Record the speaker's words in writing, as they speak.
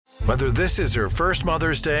Whether this is her first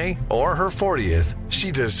Mother's Day or her 40th, she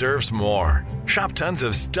deserves more. Shop tons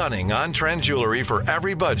of stunning on-trend jewelry for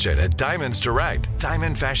every budget at Diamonds Direct.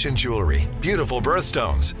 Diamond fashion jewelry, beautiful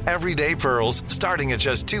birthstones, everyday pearls starting at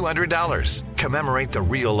just $200. Commemorate the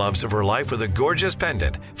real loves of her life with a gorgeous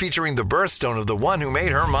pendant featuring the birthstone of the one who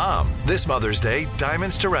made her mom. This Mother's Day,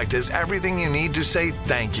 Diamonds Direct is everything you need to say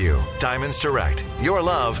thank you. Diamonds Direct, your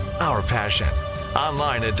love, our passion.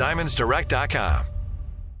 Online at diamondsdirect.com.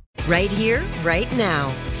 Right here, right now.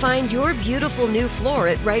 Find your beautiful new floor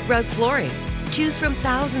at Right Rug Flooring. Choose from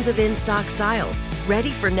thousands of in-stock styles, ready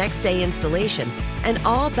for next day installation, and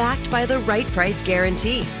all backed by the right price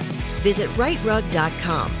guarantee. Visit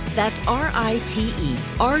rightrug.com. That's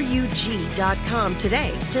RITERUG.com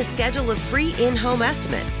today to schedule a free in-home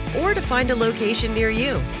estimate or to find a location near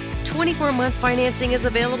you. 24-month financing is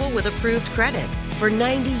available with approved credit. For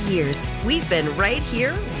 90 years, we've been right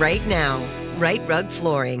here, right now. Right Rug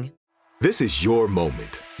Flooring. This is your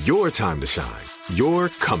moment, your time to shine, your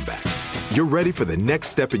comeback. You're ready for the next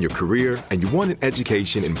step in your career, and you want an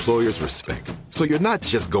education employers respect. So you're not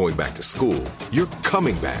just going back to school, you're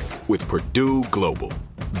coming back with Purdue Global.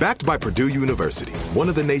 Backed by Purdue University, one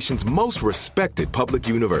of the nation's most respected public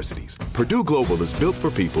universities, Purdue Global is built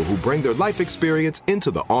for people who bring their life experience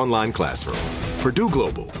into the online classroom. Purdue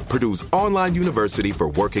Global, Purdue's online university for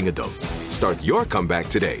working adults. Start your comeback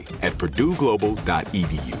today at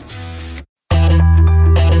purdueglobal.edu.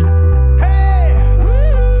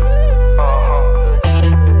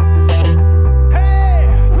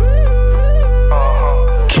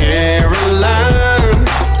 Caroline,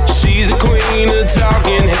 she's a queen of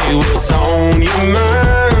talking. Hey, what's on your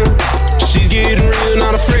mind? She's getting real,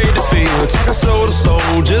 not afraid to feel. Talking soul to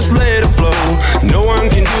soul, just let it flow. No one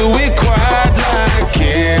can do it quite like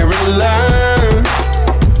Caroline.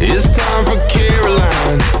 It's time for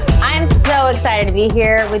Caroline. I'm so excited to be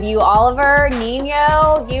here with you, Oliver.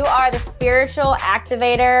 NIÑO, you are the spiritual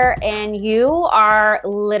activator, and you are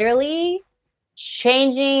literally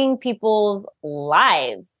changing people's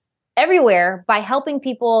lives everywhere by helping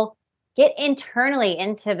people get internally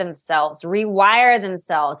into themselves, rewire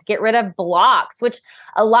themselves, get rid of blocks, which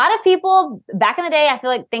a lot of people back in the day, I feel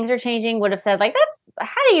like things are changing, would have said like,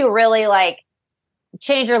 how do you really like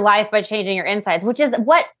change your life by changing your insides, which is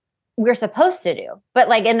what we're supposed to do. But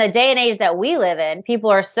like in the day and age that we live in, people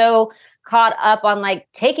are so caught up on like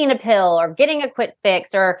taking a pill or getting a quick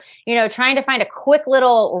fix or, you know, trying to find a quick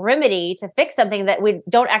little remedy to fix something that we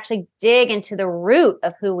don't actually dig into the root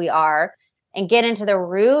of who we are and get into the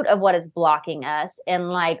root of what is blocking us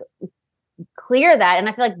and like clear that. And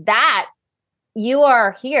I feel like that you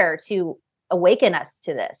are here to awaken us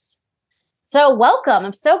to this. So welcome.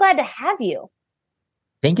 I'm so glad to have you.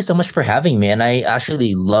 Thank you so much for having me. And I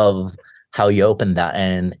actually love how you opened that.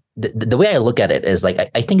 And the way I look at it is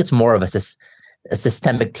like, I think it's more of a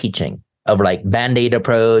systemic teaching of like Band-Aid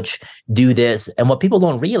approach, do this. And what people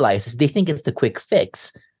don't realize is they think it's the quick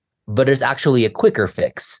fix, but there's actually a quicker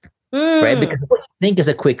fix, right? Because what you think is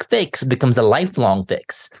a quick fix becomes a lifelong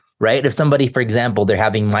fix, right? If somebody, for example, they're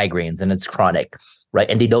having migraines and it's chronic, right?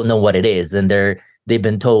 And they don't know what it is. And they've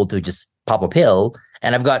been told to just pop a pill.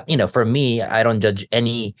 And I've got, for me, I don't judge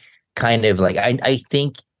any kind of like, I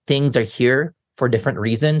think things are here for different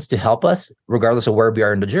reasons to help us, regardless of where we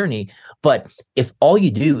are in the journey. But if all you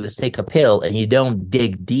do is take a pill and you don't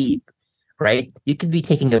dig deep, right, you could be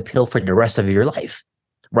taking a pill for the rest of your life,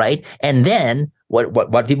 right? And then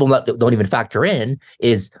what people don't even factor in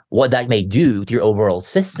is what that may do to your overall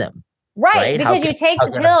system. Right? Because you take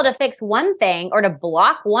the pill to fix one thing or to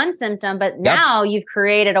block one symptom, but now you've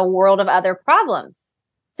created a world of other problems.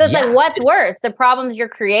 So it's like, what's worse? The problems you're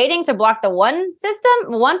creating to block the one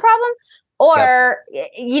problem? Or,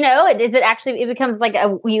 is it actually, it becomes like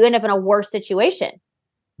you end up in a worse situation.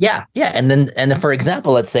 Yeah. Yeah. And then for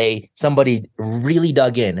example, let's say somebody really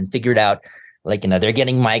dug in and figured out like, they're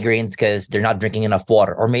getting migraines because they're not drinking enough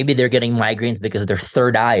water, or maybe they're getting migraines because their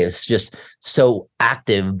third eye is just so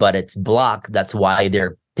active, but it's blocked. That's why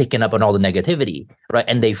they're picking up on all the negativity, right?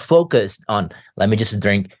 And they focused on, let me just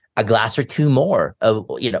drink a glass or two more of,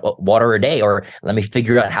 water a day, or let me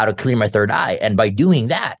figure out how to clear my third eye. And by doing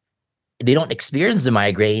that, they don't experience the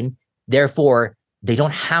migraine. Therefore, they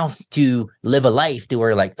don't have to live a life to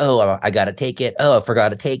where like, oh, I got to take it. Oh, I forgot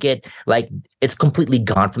to take it. Like it's completely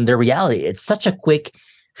gone from their reality. It's such a quick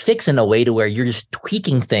fix in a way to where you're just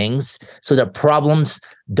tweaking things so that problems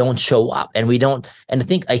don't show up. And we don't, and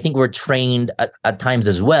I think we're trained at times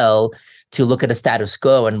as well to look at the status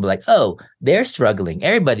quo and be like, oh, they're struggling.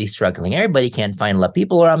 Everybody's struggling. Everybody can't find love.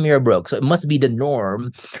 People around me are broke. So it must be the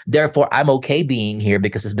norm. Therefore, I'm okay being here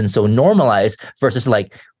because it's been so normalized versus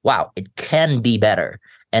like, wow, it can be better.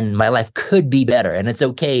 and my life could be better. And it's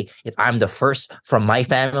okay if I'm the first from my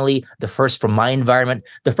family, the first from my environment,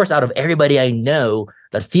 the first out of everybody I know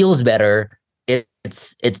that feels better.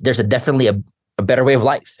 It's there's definitely a better way of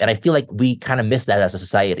life. And I feel like we kind of miss that as a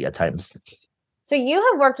society at times. So you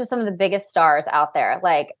have worked with some of the biggest stars out there,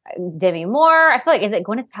 like Demi Moore. I feel like, is it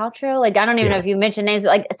Gwyneth Paltrow? Like, I don't even know if you mentioned names, but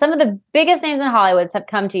like some of the biggest names in Hollywood have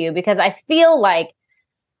come to you, because I feel like,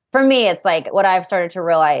 for me, it's like what I've started to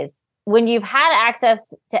realize, when you've had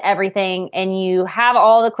access to everything and you have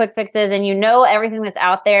all the quick fixes and you know everything that's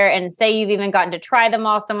out there, and say you've even gotten to try them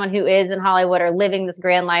all, someone who is in Hollywood or living this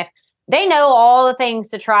grand life, they know all the things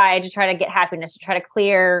to try to get happiness, to try to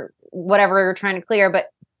clear whatever you're trying to clear. But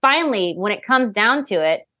finally, when it comes down to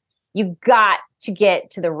it, you got to get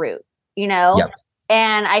to the root, you know? Yep.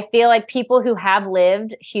 And I feel like people who have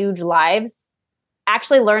lived huge lives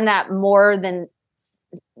actually learn that more than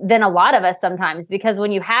a lot of us sometimes, because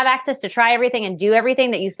when you have access to try everything and do everything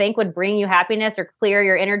that you think would bring you happiness or clear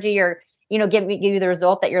your energy or, you know, give you the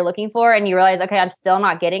result that you're looking for, and you realize, okay, I'm still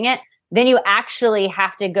not getting it, then you actually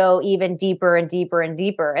have to go even deeper and deeper and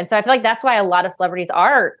deeper. And so I feel like that's why a lot of celebrities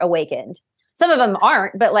are awakened. Some of them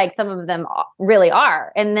aren't, but like some of them really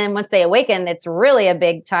are. And then once they awaken, it's really a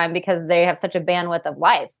big time because they have such a bandwidth of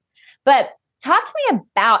life. But talk to me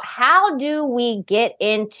about, how do we get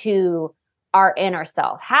into our inner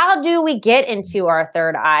self? How do we get into our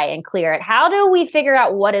third eye and clear it? How do we figure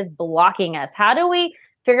out what is blocking us? How do we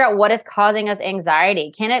figure out what is causing us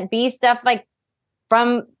anxiety? Can it be stuff like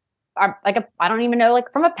from I don't even know,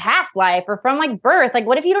 like from a past life or from like birth? Like,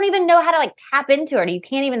 what if you don't even know how to like tap into it? Or you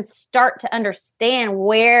can't even start to understand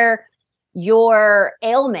where your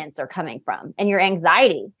ailments are coming from and your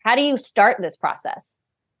anxiety? How do you start this process?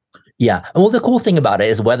 Yeah. Well, the cool thing about it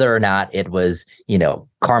is whether or not it was, you know,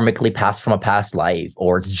 karmically passed from a past life,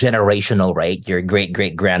 or it's generational, right? Your great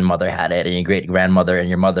great grandmother had it, and your great grandmother and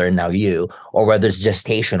your mother, and now you, or whether it's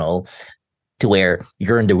gestational, to where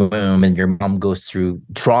you're in the womb and your mom goes through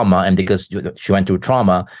trauma, and because she went through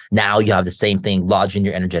trauma, now you have the same thing lodged in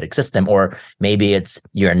your energetic system. Or maybe it's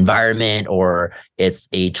your environment, or it's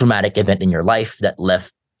a traumatic event in your life that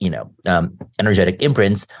left, you know, energetic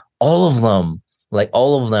imprints. All of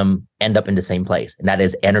them end up in the same place, and that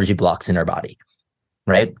is energy blocks in our body,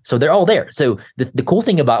 right? So they're all there. So the cool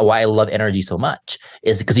thing about why I love energy so much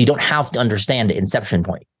is because you don't have to understand the inception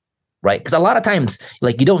point. Right? Because a lot of times,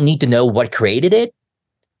 like, you don't need to know what created it.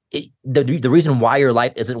 The reason why your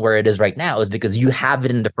life isn't where it is right now is because you have it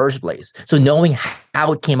in the first place. So knowing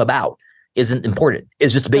how it came about isn't important.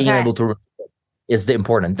 It's just being able to is the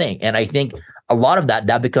important thing. And I think a lot of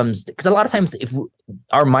that becomes, because a lot of times if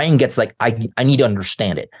our mind gets like, I need to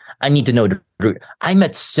understand it, I need to know the root. I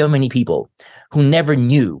met so many people who never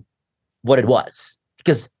knew what it was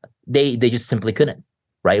because they just simply couldn't,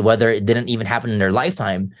 right? Whether it didn't even happen in their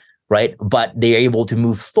lifetime, right? But they're able to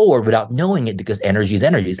move forward without knowing it, because energy is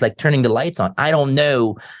energy. It's like turning the lights on. I don't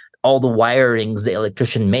know all the wirings the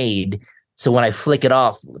electrician made. So when I flick it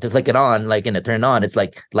off, to flick it on, like, and it turn on, it's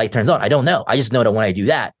like light turns on. I don't know. I just know that when I do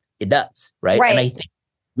that, it does, right? And I think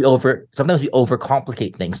sometimes we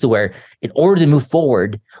overcomplicate things to where, in order to move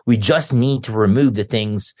forward, we just need to remove the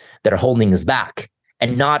things that are holding us back,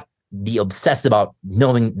 and not be obsessed about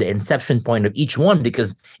knowing the inception point of each one.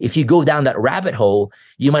 Because if you go down that rabbit hole,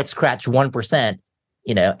 you might scratch 1%,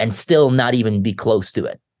 you know, and still not even be close to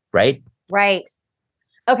it. Right. Right.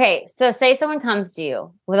 Okay. So say someone comes to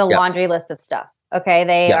you with a laundry list of stuff. Okay.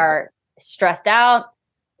 They are stressed out.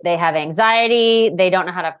 They have anxiety. They don't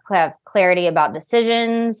know how to have clarity about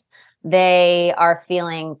decisions. They are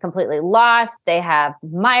feeling completely lost. They have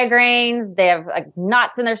migraines. They have like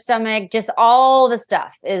knots in their stomach. Just all the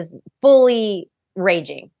stuff is fully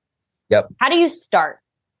raging. Yep. How do you start?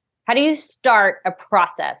 How do you start a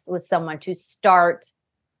process with someone to start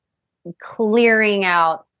clearing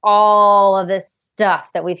out all of this stuff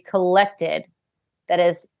that we've collected that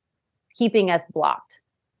is keeping us blocked?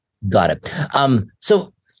 Got it.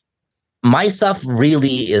 So my stuff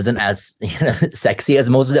really isn't as sexy as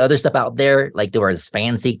most of the other stuff out there. Like, there was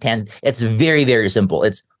fancy 10. It's very, very simple.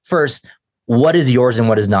 It's first, what is yours and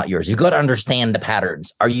what is not yours? You got to understand the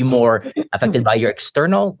patterns. Are you more affected by your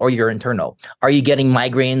external or your internal? Are you getting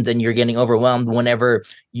migraines and you're getting overwhelmed whenever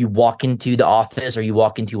you walk into the office, or you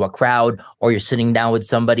walk into a crowd, or you're sitting down with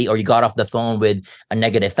somebody, or you got off the phone with a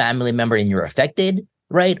negative family member and you're affected?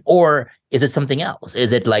 Right? Or is it something else?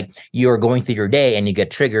 Is it like you're going through your day and you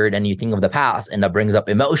get triggered and you think of the past, and that brings up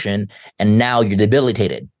emotion, and now you're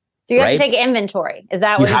debilitated? So you have to take inventory. Is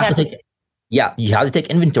that what you have to take? Yeah, you have to take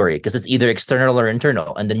inventory, because it's either external or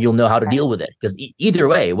internal, and then you'll know how to deal with it. Because either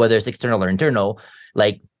way, whether it's external or internal,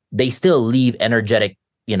 like, they still leave energetic,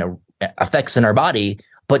 effects in our body,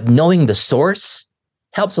 but knowing the source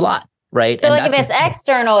helps a lot, right? So like if it's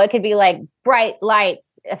external, it could be like bright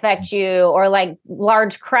lights affect you, or like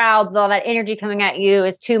large crowds, all that energy coming at you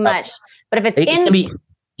is too much. But if it's it can be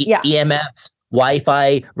EMFs,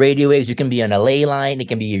 Wi-Fi, radio waves. You can be on a ley line. It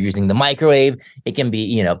can be you're using the microwave. It can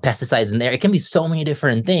be, pesticides in there. It can be so many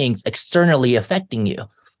different things externally affecting you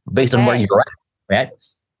based on where you're at, right?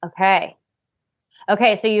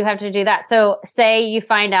 Okay. So you have to do that. So say you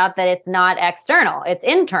find out that it's not external, it's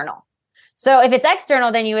internal. So if it's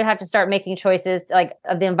external, then you would have to start making choices like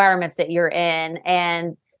of the environments that you're in,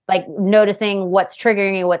 and like noticing what's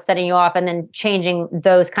triggering you, what's setting you off, and then changing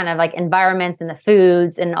those kind of like environments and the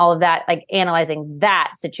foods and all of that, like analyzing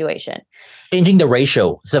that situation. Changing the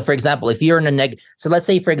ratio. So for example, if you're in a so let's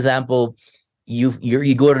say, for example, you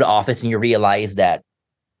go to the office and you realize that,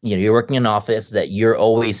 you're working in an office that you're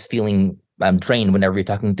always feeling drained whenever you're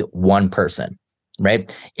talking to one person,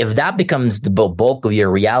 right? If that becomes the bulk of your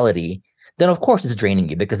reality, then of course it's draining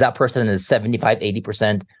you, because that person is 75,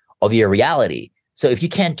 80% of your reality. So if you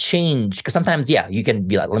can't change, because sometimes, you can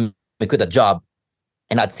be like, let me quit that job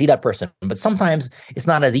and not see that person. But sometimes it's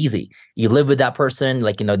not as easy. You live with that person,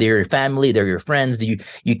 like, they're your family, they're your friends.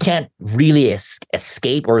 You can't really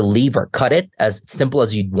escape or leave or cut it as simple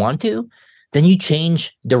as you'd want to. Then you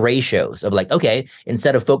change the ratios of like, okay,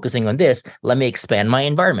 instead of focusing on this, let me expand my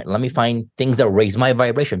environment. Let me find things that raise my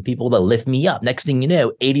vibration, people that lift me up. Next thing you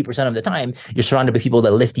know, 80% of the time, you're surrounded by people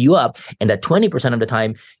that lift you up. And that 20% of the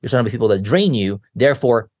time, you're surrounded by people that drain you.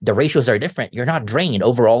 Therefore, the ratios are different. You're not drained.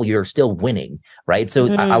 Overall, you're still winning, right? So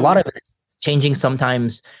a lot of it is changing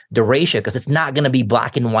sometimes the ratio, because it's not going to be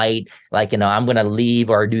black and white, like, I'm going to leave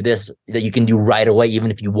or do this that you can do right away,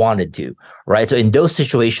 even if you wanted to, right? So in those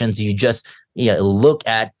situations, you just, look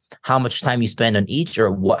at how much time you spend on each,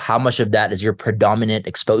 or how much of that is your predominant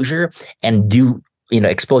exposure, and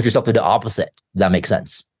expose yourself to the opposite. If that makes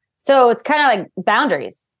sense. So it's kind of like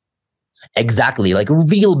boundaries. Exactly, like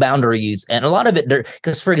real boundaries. And a lot of it,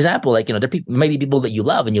 because for example, like, there maybe people that you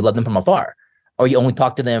love and you love them from afar, or you only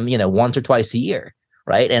talk to them, once or twice a year,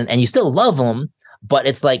 right? And you still love them, but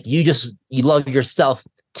it's like you love yourself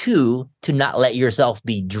too, to not let yourself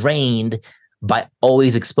be drained by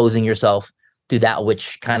always exposing yourself to that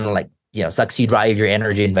which kind of like, sucks you dry of your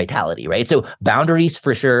energy and vitality, right? So boundaries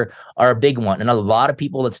for sure are a big one. And a lot of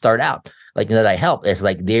people that start out, like, that I help, is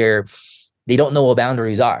like they don't know what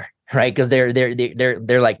boundaries are, right? Because they're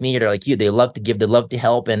like me, they're like you. They love to give, they love to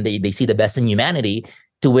help, and they see the best in humanity,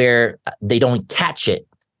 to where they don't catch it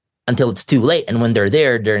until it's too late. And when they're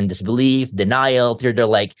there, they're in disbelief, denial. They're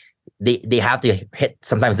like, they have to hit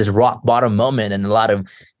sometimes this rock bottom moment and a lot of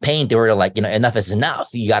pain to where they're like, enough is enough.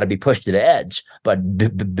 You got to be pushed to the edge.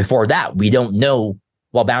 But before that, we don't know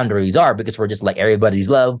what boundaries are, because we're just like, everybody's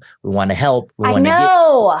love. We want to help. We want to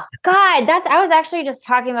God, I was actually just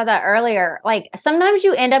talking about that earlier. Like, sometimes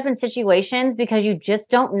you end up in situations because you just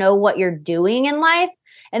don't know what you're doing in life.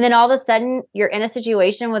 And then all of a sudden you're in a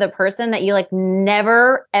situation with a person that you like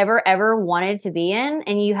never, ever, ever wanted to be in.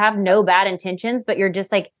 And you have no bad intentions, but you're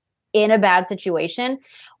just like in a bad situation.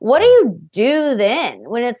 What do you do then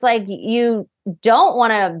when it's like you don't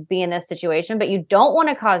want to be in this situation, but you don't want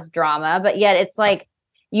to cause drama, but yet it's like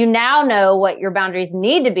you now know what your boundaries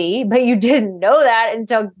need to be, but you didn't know that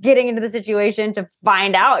until getting into the situation to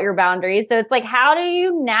find out your boundaries. So it's like, how do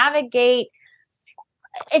you navigate?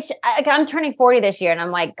 I'm turning 40 this year, and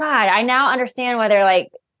I'm like, God, I now understand why they're like,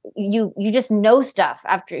 you just know stuff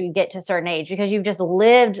after you get to a certain age, because you've just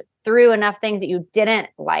lived through enough things that you didn't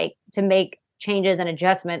like to make changes and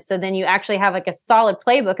adjustments. So then you actually have like a solid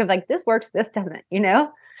playbook of like, this works, this doesn't,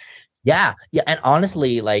 Yeah. And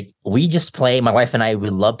honestly, like, we just play, my wife and I, we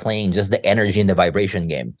love playing just the energy and the vibration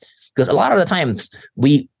game, because a lot of the times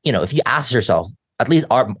if you ask yourself, at least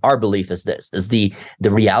our belief is this, is the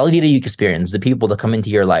reality that you experience, the people that come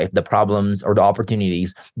into your life, the problems or the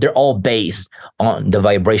opportunities, they're all based on the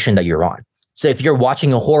vibration that you're on. So if you're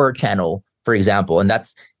watching a horror channel, for example, and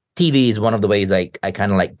that's TV is one of the ways I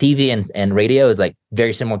kind of like TV and radio is like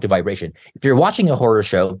very similar to vibration. If you're watching a horror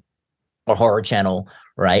show or horror channel,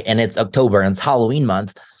 right, and it's October and it's Halloween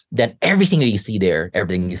month, then everything that you see there,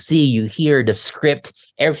 everything you see, you hear, the script,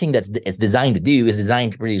 everything that's it's designed to do is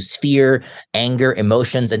designed to produce fear, anger,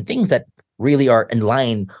 emotions, and things that really are in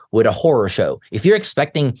line with a horror show. If you're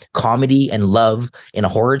expecting comedy and love in a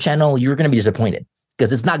horror channel, you're going to be disappointed,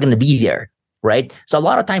 because it's not going to be there, right? So a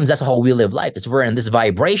lot of times that's how we live life. Is we're in this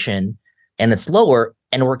vibration and it's lower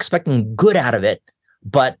and we're expecting good out of it,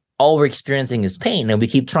 but all we're experiencing is pain, and we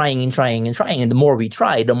keep trying and trying and trying. And the more we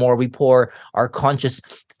try, the more we pour our conscious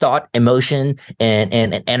thought, emotion,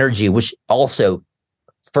 and energy, which also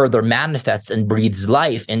further manifests and breathes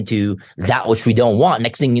life into that which we don't want.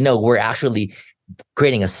 Next thing you know, we're actually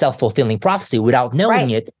creating a self-fulfilling prophecy without knowing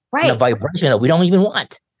it in a vibration that we don't even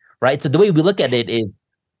want, right? So the way we look at it is,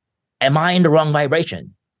 am I in the wrong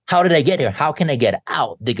vibration? How did I get here? How can I get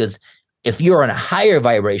out? Because if you're in a higher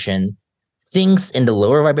vibration, things in the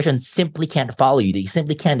lower vibration simply can't follow you. They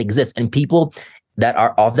simply can't exist. And people that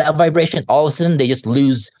are of that vibration, all of a sudden they just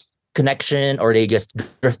lose connection, or they just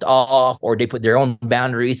drift off, or they put their own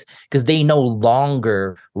boundaries because they no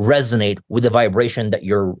longer resonate with the vibration that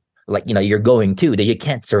you're going to. They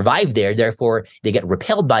can't survive there. Therefore, they get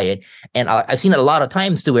repelled by it. And I've seen it a lot of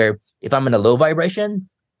times to where if I'm in a low vibration,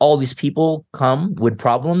 all these people come with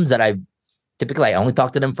problems that I only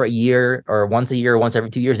talk to them for a year, or once a year, or once every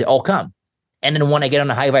 2 years. They all come. And then when I get on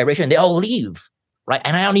a high vibration, they all leave, right?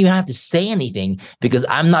 And I don't even have to say anything because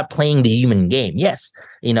I'm not playing the human game. Yes,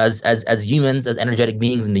 as humans, as energetic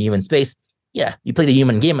beings in the human space, yeah, you play the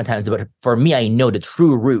human game at times. But for me, I know the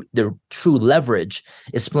true root, the true leverage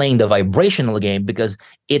is playing the vibrational game because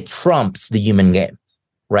it trumps the human game,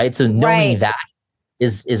 right? So knowing that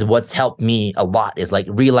is what's helped me a lot, is like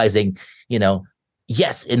realizing,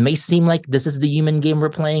 yes, it may seem like this is the human game we're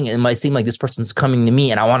playing. It might seem like this person's coming to me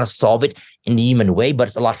and I want to solve it in the human way, but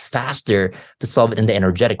it's a lot faster to solve it in the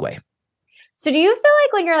energetic way. So do you feel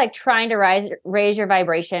like when you're like trying to raise your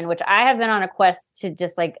vibration, which I have been on a quest to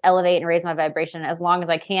just like elevate and raise my vibration as long as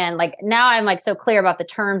I can, like now I'm like so clear about the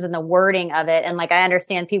terms and the wording of it. And like, I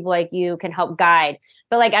understand people like you can help guide,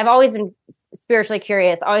 but like, I've always been spiritually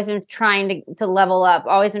curious, always been trying to level up,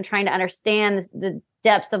 always been trying to understand the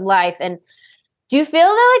depths of life. And do you feel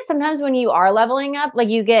that like sometimes when you are leveling up, like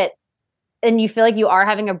you get, and you feel like you are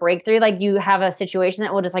having a breakthrough, like you have a situation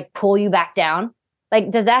that will just like pull you back down? Like,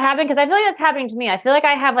 does that happen? Because I feel like that's happening to me. I feel like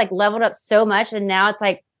I have like leveled up so much, and now it's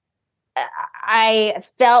like I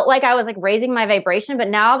felt like I was like raising my vibration, but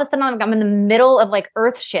now all of a sudden I'm in the middle of like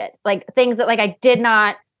earth shit, like things that like I did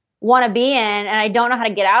not want to be in, and I don't know how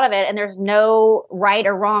to get out of it. And there's no right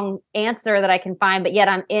or wrong answer that I can find, but yet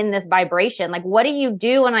I'm in this vibration. Like, what do you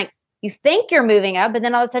do when like you think you're moving up, but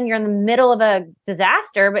then all of a sudden you're in the middle of a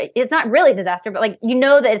disaster, but it's not really a disaster, but like you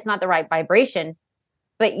know that it's not the right vibration,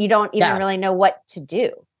 but you don't even really know what to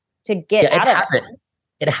do to get out of it.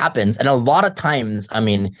 It happens. And a lot of times, I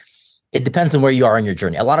mean, it depends on where you are in your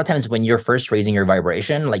journey. A lot of times when you're first raising your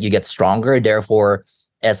vibration, like you get stronger. Therefore,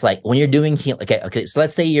 it's like when you're doing heal. Okay. So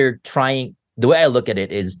let's say you're trying, the way I look at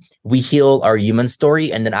it is we heal our human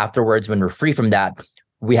story. And then afterwards, when we're free from that,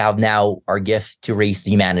 we have now our gift to raise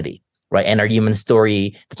humanity, right? And our human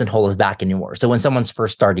story doesn't hold us back anymore. So when someone's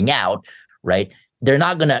first starting out, right, you're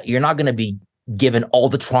not gonna be given all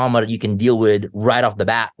the trauma that you can deal with right off the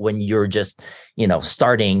bat when you're just,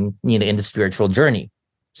 starting, in the spiritual journey.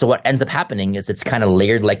 So what ends up happening is it's kind of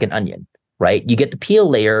layered like an onion, right? You get to peel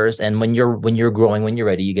layers, and when you're growing, when you're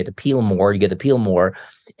ready, you get to peel more,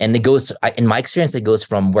 and it goes. In my experience, it goes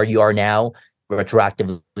from where you are now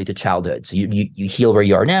retroactively to childhood. So you heal where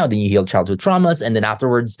you are now, then you heal childhood traumas, and then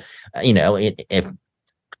afterwards, if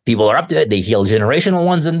people are up to it, they heal generational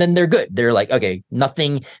ones, and then they're good. They're like, okay,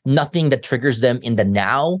 nothing that triggers them in the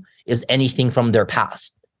now is anything from their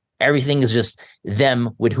past. Everything is just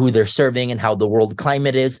them with who they're serving and how the world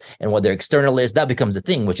climate is and what their external is. That becomes a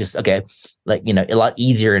thing, which is okay, like, a lot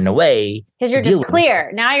easier in a way. Because you're just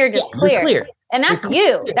clear. Now you're just clear. And that's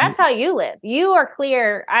you. That's how you live. You are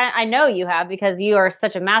clear. I know you have, because you are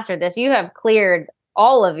such a master at this. You have cleared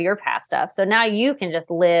all of your past stuff. So now you can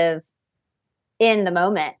just live in the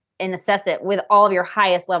moment and assess it with all of your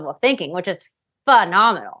highest level of thinking, which is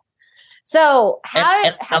phenomenal. So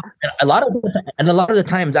a lot of the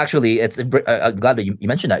times, actually, it's glad that you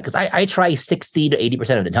mentioned that, because I try 60 to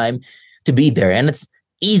 80% of the time to be there. And it's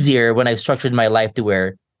easier when I've structured my life to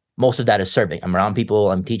where most of that is serving. I'm around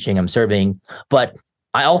people, I'm teaching, I'm serving. But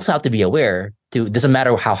I also have to be aware doesn't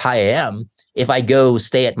matter how high I am, if I go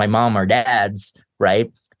stay at my mom or dad's,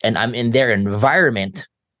 right, and I'm in their environment,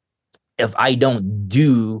 if I don't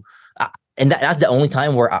do, and that's the only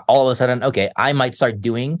time where all of a sudden, okay, I might start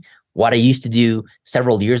doing what I used to do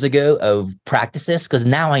several years ago of practices, because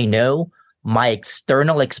now I know my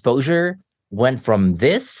external exposure went from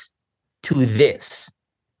this,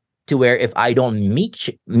 to where if I don't meet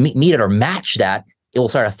it or match that, it will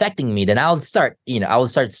start affecting me. Then I'll start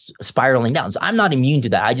spiraling down. So I'm not immune to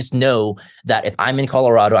that. I just know that if I'm in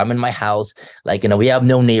Colorado, I'm in my house, like, we have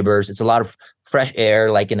no neighbors. It's a lot of fresh air,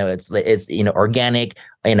 like, it's organic,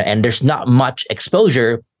 and there's not much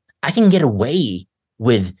exposure. I can get away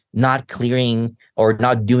with not clearing or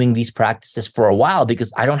not doing these practices for a while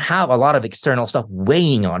because I don't have a lot of external stuff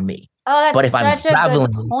weighing on me. Oh, that's but if such I'm traveling, a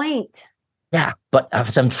good point. Yeah, but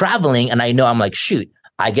if I'm traveling and I know, I'm like, shoot,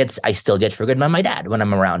 I still get triggered by my dad when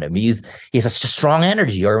I'm around him. He has such a strong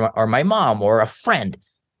energy, or my mom or a friend.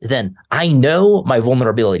 Then I know my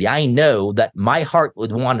vulnerability. I know that my heart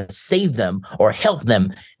would want to save them or help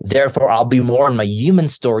them. Therefore, I'll be more in my human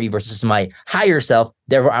story versus my higher self.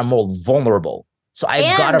 Therefore, I'm more vulnerable. So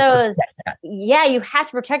I've got to protect that. Yeah, you have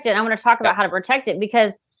to protect it. I'm going to talk about how to protect it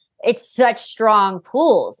because it's such strong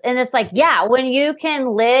pools. And it's like, when you can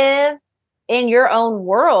live in your own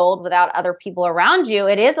world without other people around you,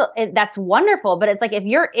 that's wonderful. But it's like, if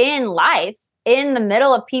you're in life, in the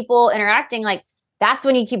middle of people interacting, like, that's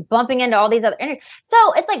when you keep bumping into all these other energies.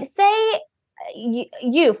 So it's like, say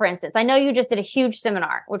you, for instance, I know you just did a huge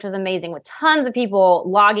seminar, which was amazing, with tons of people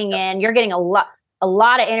logging in. You're getting a lot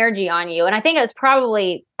of energy on you. And I think it was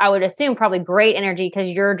probably, I would assume, probably great energy because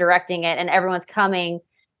you're directing it and everyone's coming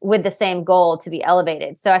with the same goal to be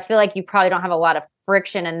elevated. So I feel like you probably don't have a lot of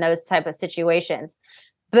friction in those type of situations.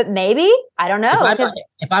 But maybe, I don't know.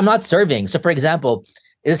 If I'm not serving, so for example,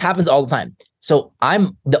 this happens all the time. So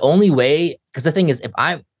I'm the only way, because the thing is, if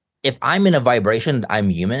I'm in a vibration, I'm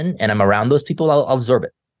human and I'm around those people, I'll absorb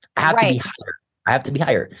it. I have to be higher. I have to be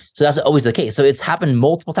higher. So that's always the case. So it's happened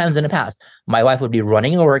multiple times in the past. My wife would be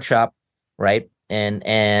running a workshop, right? And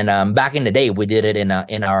back in the day, we did it in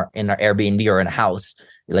our Airbnb or in a house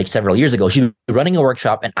like several years ago. She'd be running a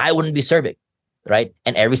workshop and I wouldn't be serving, right?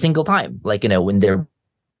 And every single time, like, when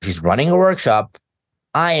she's running a workshop,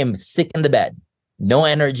 I am sick in the bed. No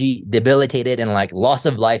energy, debilitated, and like loss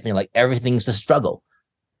of life, and you're like, everything's a struggle.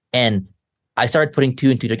 And I started putting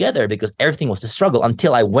 2 and 2 together because everything was a struggle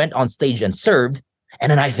until I went on stage and served.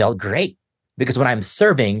 And then I felt great because when I'm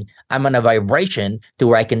serving, I'm on a vibration to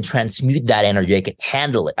where I can transmute that energy. I can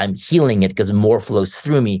handle it. I'm healing it because more flows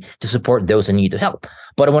through me to support those who need to help.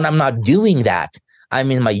 But when I'm not doing that,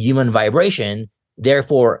 I'm in my human vibration.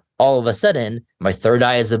 Therefore, all of a sudden, my third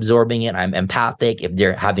eye is absorbing it. I'm empathic. If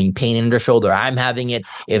they're having pain in their shoulder, I'm having it.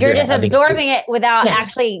 If you're just absorbing it without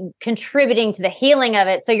actually contributing to the healing of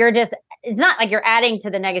it. So it's not like you're adding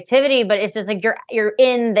to the negativity, but it's just like you're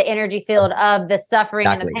in the energy field of the suffering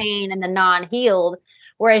and the pain and the non-healed.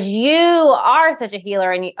 Whereas you are such a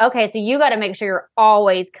healer, and so you got to make sure you're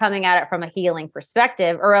always coming at it from a healing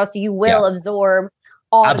perspective, or else you will absorb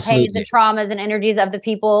all the pains and traumas and energies of the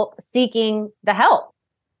people seeking the help.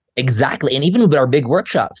 Exactly. And even with our big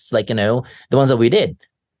workshops, like, the ones that we did,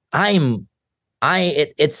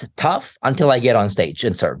 it's tough until I get on stage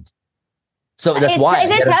and serve. So that's why.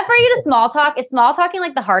 Is it tough for you to small talk? Is small talking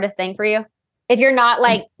like the hardest thing for you? If you're not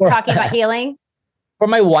like talking about healing? For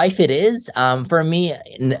my wife, it is. For me,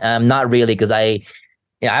 not really, because I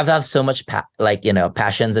have so much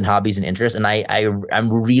passions and hobbies and interests, and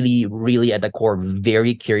I'm really, really at the core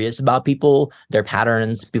very curious about people, their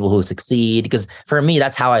patterns, people who succeed. Because for me,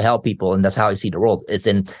 that's how I help people, and that's how I see the world. It's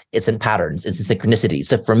in patterns, it's in synchronicity.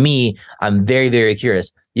 So for me, I'm very, very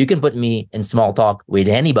curious. You can put me in small talk with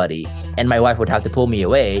anybody, and my wife would have to pull me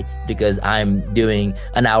away because I'm doing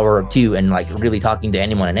an hour or 2 and like really talking to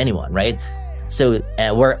anyone, right? So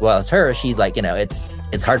it's her. She's like,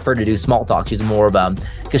 it's hard for her to do small talk. She's more of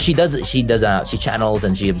because she channels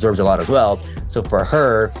and she absorbs a lot as well. So for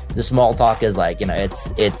her, the small talk is like,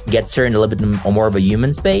 it gets her in a little bit more of a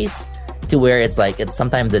human space, to where it's like,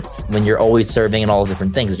 sometimes when you're always serving and all those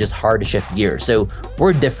different things, it's just hard to shift gears. So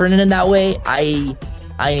we're different in that way. I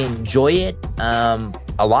enjoy it a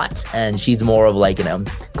lot, and she's more of like,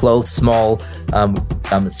 close, small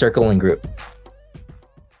circle and group.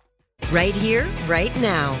 Right here, right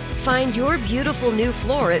now. Find your beautiful new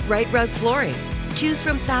floor at Right Rug Flooring. Choose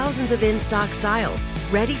from thousands of in-stock styles,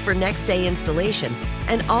 ready for next day installation,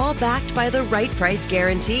 and all backed by the right price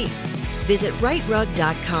guarantee. Visit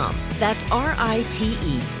rightrug.com. That's RITERUG.com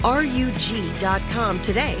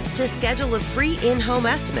today to schedule a free in-home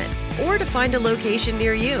estimate or to find a location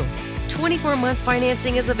near you. 24-month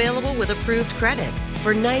financing is available with approved credit.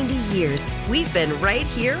 For 90 years, we've been right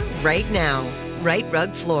here, right now. Right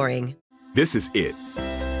Rug Flooring. This is it.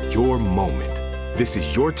 Your moment. This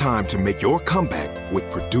is your time to make your comeback with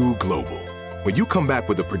Purdue Global. When you come back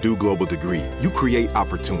with a Purdue Global degree, you create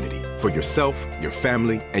opportunity for yourself, your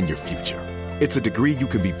family, and your future. It's a degree you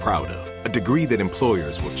can be proud of, a degree that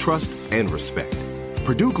employers will trust and respect.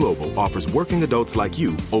 Purdue Global offers working adults like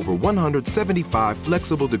you over 175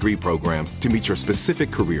 flexible degree programs to meet your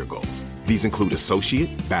specific career goals. These include associate,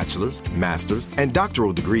 bachelor's, master's, and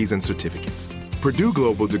doctoral degrees and certificates. Purdue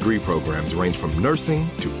Global degree programs range from nursing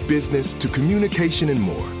to business to communication and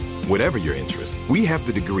more. Whatever your interest, we have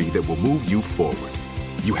the degree that will move you forward.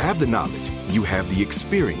 You have the knowledge, you have the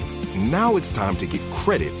experience. Now it's time to get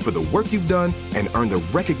credit for the work you've done and earn the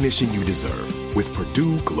recognition you deserve with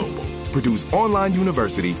Purdue Global, Purdue's online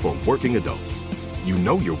university for working adults. you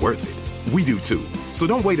know you're worth it. We do too. So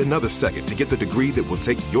don't wait another second to get the degree that will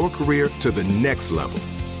take your career to the next level.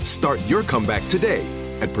 Start your comeback today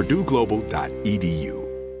at purdueglobal.edu.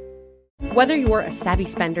 Whether you're a savvy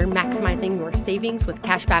spender maximizing your savings with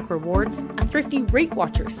cashback rewards, a thrifty rate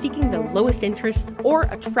watcher seeking the lowest interest, or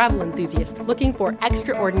a travel enthusiast looking for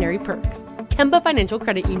extraordinary perks, Kemba Financial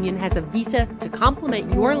Credit Union has a visa to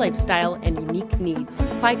complement your lifestyle and unique needs.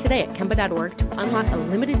 Apply today at Kemba.org to unlock a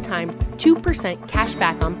limited time 2% cash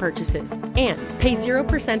back on purchases and pay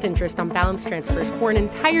 0% interest on balance transfers for an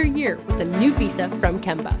entire year with a new visa from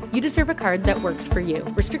Kemba. You deserve a card that works for you.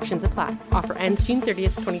 Restrictions apply. Offer ends June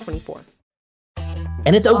 30th, 2024.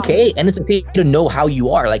 And it's okay. And it's okay to know how you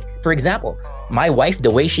are. Like, for example, my wife, the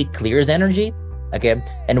way she clears energy, okay,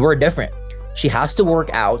 and we're different. She has to work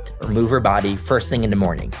out or move her body first thing in the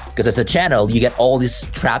morning, because as a channel, you get all these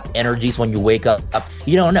trapped energies when you wake up.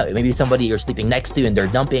 You don't know. It may be somebody you're sleeping next to and they're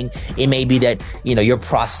dumping. It may be that, you're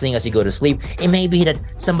processing as you go to sleep. It may be that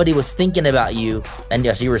somebody was thinking about you and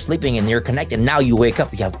as you were sleeping and you're connected. Now you wake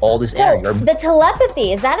up, you have all this energy. The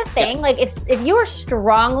telepathy, is that a thing? Yeah. Like if you are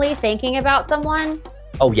strongly thinking about someone,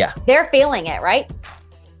 oh yeah, they're feeling it, right?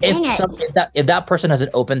 If that person has an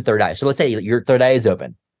open third eye, so let's say your third eye is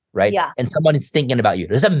open, right? Yeah. And someone is thinking about you.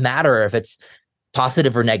 It doesn't matter if it's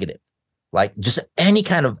positive or negative. Like just any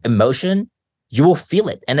kind of emotion, you will feel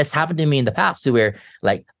it. And it's happened to me in the past to where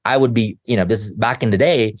like I would be, this is back in the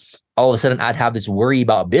day, all of a sudden I'd have this worry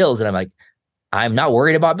about bills. And I'm like, I'm not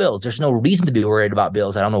worried about bills. There's no reason to be worried about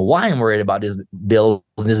bills. I don't know why I'm worried about these bills.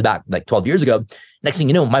 This is back like 12 years ago. Next thing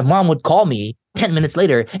you know, my mom would call me 10 minutes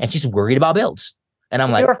later and she's worried about bills. And I'm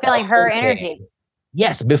like, you were feeling her energy.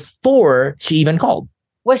 Yes, before she even called.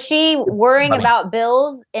 Was she worrying about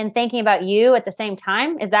bills and thinking about you at the same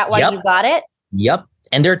time? Is that why you got it? Yep.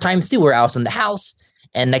 And there are times too where I was in the house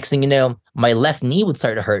and next thing you know, my left knee would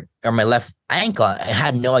start to hurt or my left ankle. I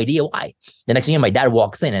had no idea why. The next thing you know, my dad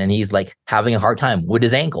walks in and he's like having a hard time with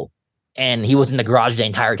his ankle. And he was in the garage the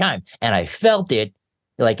entire time. And I felt it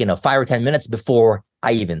like, 5 or 10 minutes before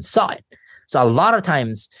I even saw it. So a lot of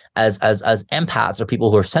times as empaths or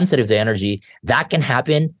people who are sensitive to energy, that can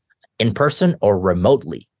happen in person or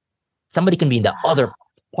remotely. Somebody can be in the other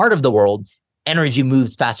part of the world. Energy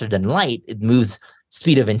moves faster than light. It moves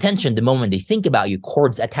speed of intention. The moment they think about you,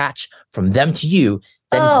 cords attach from them to you.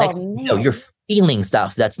 Then you're feeling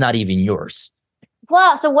stuff that's not even yours.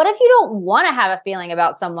 Well, so what if you don't want to have a feeling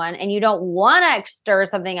about someone and you don't want to stir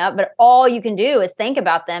something up, but all you can do is think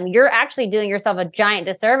about them? You're actually doing yourself a giant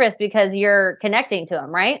disservice because you're connecting to them,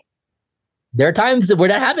 right? There are times where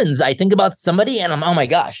that happens. I think about somebody and I'm, oh my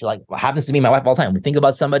gosh, like what happens to me and my wife all the time. We think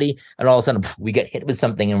about somebody and all of a sudden we get hit with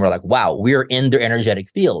something and we're like, wow, we're in their energetic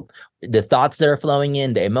field. The thoughts that are flowing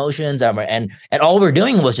in, the emotions, and all we're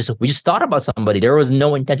doing was we just thought about somebody. There was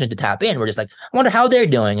no intention to tap in. We're just like, I wonder how they're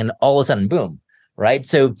doing. And all of a sudden, boom, right?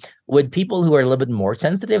 So with people who are a little bit more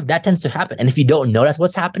sensitive, that tends to happen. And if you don't know that's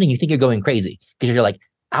what's happening, you think you're going crazy because you're like,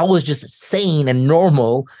 I was just sane and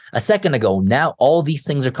normal a second ago. Now all these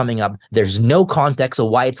things are coming up. There's no context of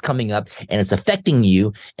why it's coming up and it's affecting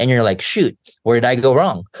you. And you're like, shoot, where did I go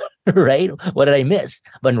wrong? Right? What did I miss?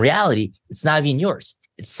 But in reality, it's not even yours.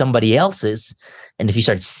 It's somebody else's. And if you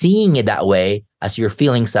start seeing it that way, as you're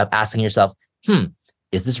feeling stuff, asking yourself,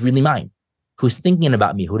 is this really mine? Who's thinking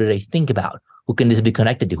about me? Who did I think about? Who can this be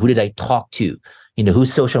connected to? Who did I talk to?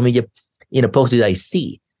 Whose social media, post did I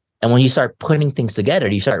see? And when you start putting things together,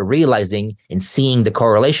 you start realizing and seeing the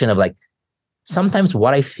correlation of like, sometimes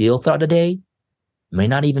what I feel throughout the day may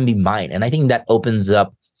not even be mine. And I think that opens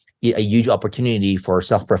up a huge opportunity for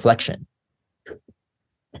self-reflection.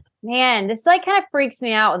 Man, this like kind of freaks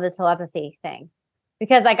me out with the telepathy thing,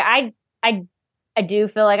 because like I do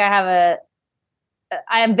feel like I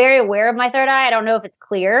am very aware of my third eye. I don't know if it's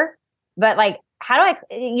clear, but like, how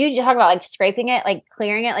do you talk about like scraping it, like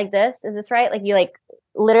clearing it like this? Is this right? Like you like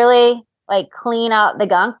literally like clean out the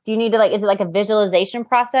gunk? Do you need to like, is it like a visualization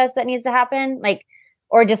process that needs to happen? Like,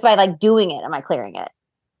 or just by like doing it, am I clearing it?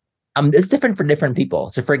 It's different for different people.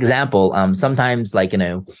 So for example, sometimes like,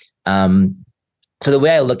 so the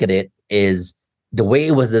way I look at it is the way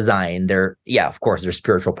it was designed there. Yeah, of course there's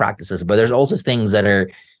spiritual practices, but there's also things that are,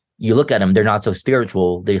 you look at them, they're not so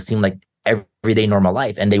spiritual. They seem like everyday normal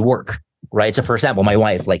life and they work. Right. So for example, my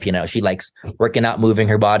wife, like, she likes working out, moving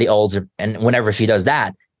her body, and whenever she does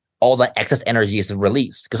that, all the excess energy is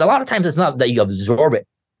released. Because a lot of times it's not that you absorb it,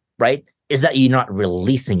 right? Is that you're not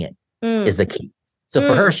releasing it is the key. So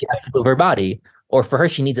for her, she has to move her body, or for her,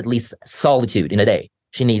 she needs at least solitude in a day.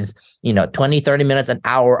 She needs, 20, 30 minutes, an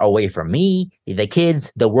hour away from me, the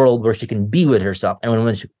kids, the world where she can be with herself. And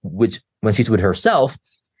when she's with herself,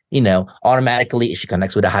 automatically she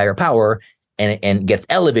connects with a higher power. and gets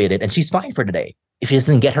elevated, and she's fine for the day. If she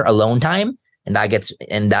doesn't get her alone time, and that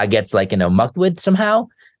gets like, mucked with somehow,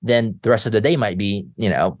 then the rest of the day might be,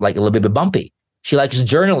 like a little bit bumpy. She likes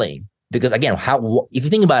journaling because, again, if you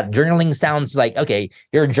think about it, journaling sounds like, okay,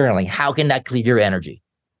 you're journaling. How can that clear your energy?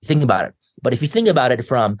 Think about it. But if you think about it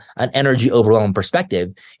from an energy overwhelm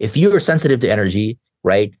perspective, if you're sensitive to energy,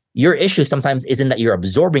 right, your issue sometimes isn't that you're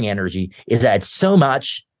absorbing energy, is that it's so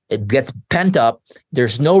much, it gets pent up,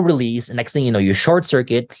 there's no release, and next thing you know, you short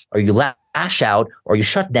circuit, or you lash out, or you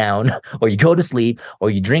shut down, or you go to sleep, or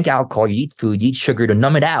you drink alcohol, you eat food, you eat sugar to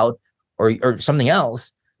numb it out, or something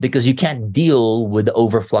else, because you can't deal with the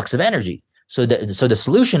overflux of energy. So the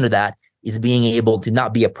solution to that is being able to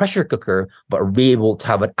not be a pressure cooker, but be able to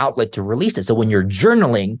have an outlet to release it. So when you're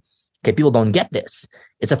journaling, okay, people don't get this.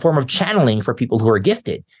 It's a form of channeling for people who are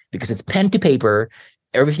gifted, because it's pen to paper.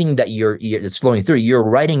 Everything that that's flowing through, you're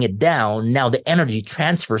writing it down. Now the energy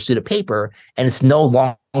transfers to the paper, and it's no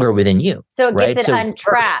longer within you. So it right? gets it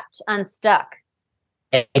untrapped, unstuck.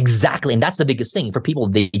 Exactly. And that's the biggest thing for people.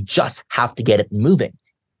 They just have to get it moving.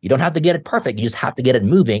 You don't have to get it perfect. You just have to get it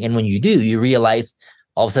moving. And when you do, you realize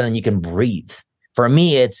all of a sudden you can breathe. For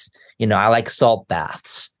me, it's, I like salt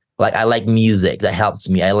baths. Like, I like music that helps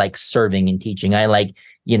me. I like serving and teaching. I like,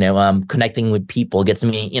 connecting with people, gets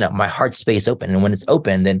me, my heart space open. And when it's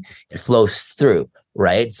open, then it flows through.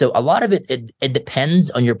 Right. So a lot of it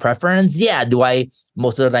depends on your preference. Yeah. Do I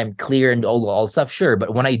most of the time clear and all stuff? Sure.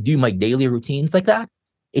 But when I do my daily routines like that,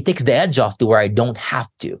 it takes the edge off to where I don't have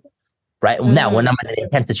to. Right. Now, when I'm in an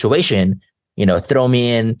intense situation, throw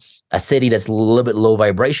me in a city that's a little bit low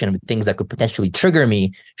vibration with things that could potentially trigger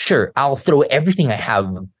me. Sure. I'll throw everything I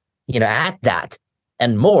have, at that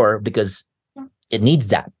and more, because it needs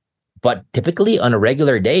that. But typically on a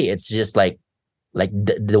regular day, it's just like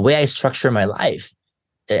the way I structure my life,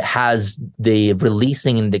 it has the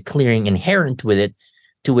releasing and the clearing inherent with it,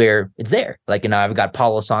 to where it's there. Like, I've got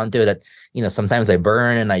Palo Santo that, sometimes I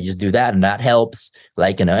burn and I just do that, and that helps.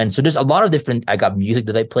 Like, and so there's a lot of different, I got music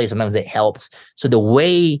that I play. Sometimes it helps. So the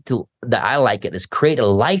way that I like it is create a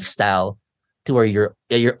lifestyle to where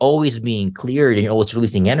you're always being cleared and you're always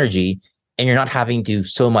releasing energy, and you're not having to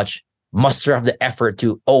so much muster up the effort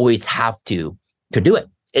to always have to do it.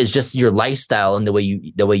 It's just your lifestyle, and the way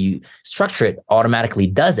you structure it automatically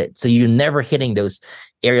does it. So you're never hitting those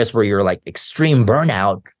areas where you're like extreme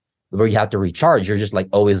burnout, where you have to recharge. You're just like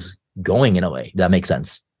always going in a way. That makes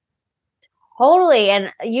sense. Totally.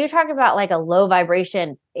 And you talked about like a low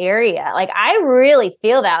vibration area. Like, I really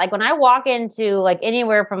feel that. Like, when I walk into like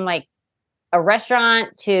anywhere from like a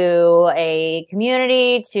restaurant to a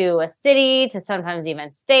community to a city to sometimes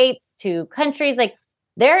even states to countries, like,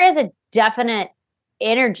 there is a definite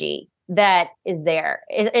energy that is there.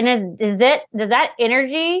 Does that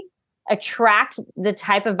energy attract the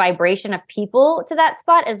type of vibration of people to that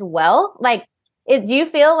spot as well? Like, do you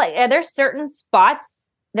feel like, are there certain spots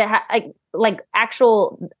that like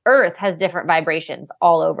actual earth has different vibrations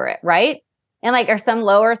all over it, right? And like, are some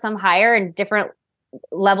lower, some higher, and different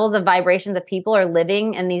levels of vibrations of people are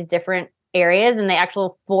living in these different areas, and they actually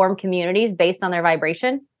form communities based on their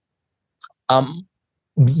vibration?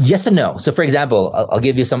 Yes and no. So for example, I'll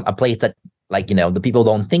give you a place that, like, the people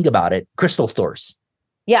don't think about it. Crystal stores.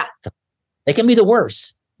 Yeah. They can be the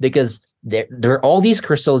worst, because there are all these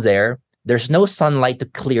crystals there. There's no sunlight to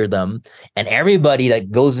clear them. And everybody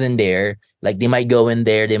that goes in there, like, they might go in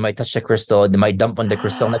there, they might touch the crystal, they might dump on the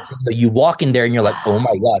crystal. Next thing you walk in there and you're like, oh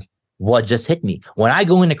my gosh, what just hit me? When I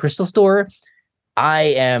go in a crystal store,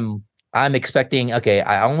 I'm expecting, okay,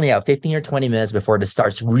 I only have 15 or 20 minutes before this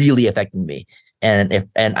starts really affecting me. And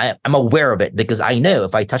I'm aware of it, because I know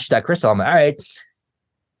if I touch that crystal, I'm like, all right,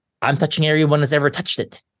 I'm touching everyone that's ever touched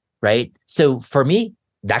it. Right. So for me,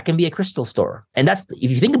 that can be a crystal store. And that's,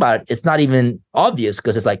 if you think about it, it's not even obvious,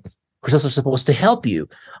 because it's like, crystals are supposed to help you,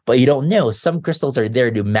 but you don't know. Some crystals are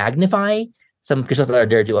there to magnify. Some crystals are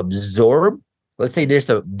there to absorb. Let's say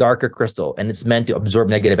there's a darker crystal and it's meant to absorb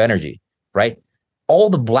negative energy, right?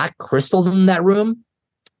 All the black crystals in that room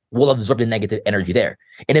will absorb the negative energy there.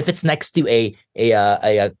 And if it's next to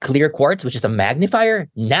a clear quartz, which is a magnifier,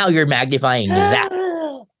 now you're magnifying that.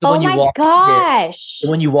 So oh my gosh.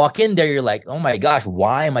 When you walk in there, you're like, oh my gosh,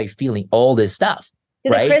 why am I feeling all this stuff? Do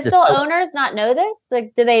the crystal owners not know this?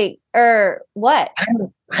 Like, do they, or what?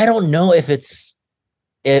 I don't know if it's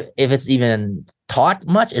even taught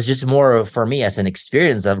much. It's just more of, for me, as an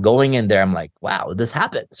experience of going in there, I'm like, wow, this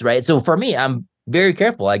happens, right? So for me, I'm very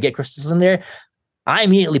careful. I get crystals in there. I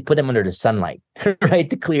immediately put them under the sunlight, right,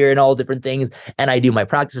 to clear and all different things. And I do my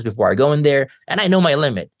practices before I go in there. And I know my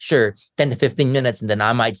limit, sure, 10 to 15 minutes. And then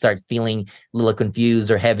I might start feeling a little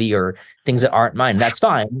confused or heavy or things that aren't mine. That's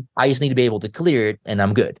fine. I just need to be able to clear it and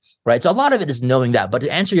I'm good, right? So a lot of it is knowing that. But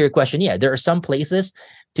to answer your question, yeah, there are some places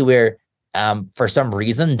to where for some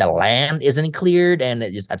reason the land isn't cleared and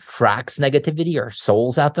it just attracts negativity, or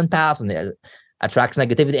souls have been passed and it attracts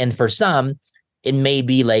negativity. And for some, it may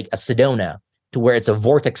be like a Sedona, to where it's a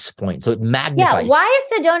vortex point. So it magnifies. Yeah. Why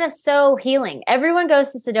is Sedona so healing? Everyone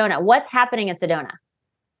goes to Sedona. What's happening in Sedona?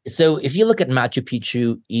 So if you look at Machu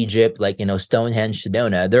Picchu, Egypt, like, Stonehenge,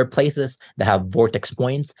 Sedona, there are places that have vortex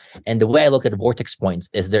points. And the way I look at vortex points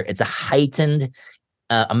is it's a heightened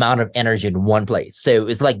amount of energy in one place. So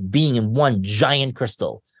it's like being in one giant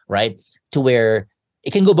crystal, right? To where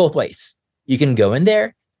it can go both ways. You can go in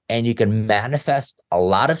there and you can manifest a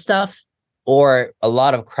lot of stuff, or a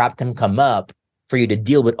lot of crap can come up for you to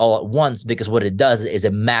deal with all at once, because what it does is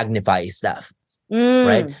it magnifies stuff,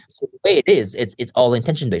 right? So the way it is, it's all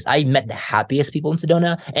intention based. I met the happiest people in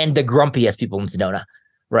Sedona and the grumpiest people in Sedona,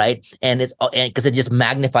 right? And because it just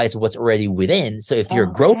magnifies what's already within. So if you're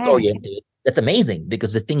growth oriented, that's amazing,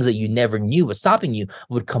 because the things that you never knew was stopping you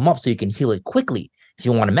would come up, so you can heal it quickly. If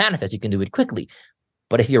you want to manifest, you can do it quickly.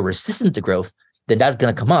 But if you're resistant to growth, then that's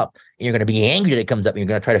going to come up and you're going to be angry that it comes up and you're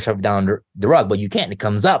going to try to shove it down the rug, but you can't. It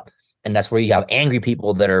comes up. And that's where you have angry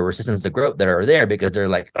people that are resistant to growth that are there, because they're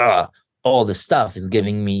like, all this stuff is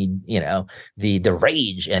giving me, the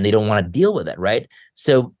rage, and they don't want to deal with it, right?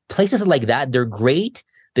 So places like that, they're great,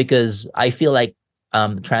 because I feel like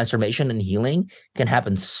transformation and healing can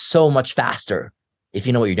happen so much faster if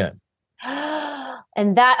you know what you're doing.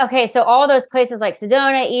 And so all those places like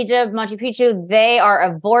Sedona, Egypt, Machu Picchu, they are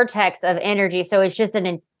a vortex of energy. So it's just an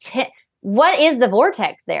intense. What is the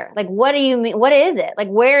vortex there? Like, what do you mean? What is it? Like,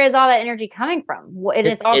 where is all that energy coming from?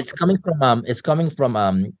 It's coming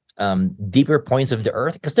from deeper points of the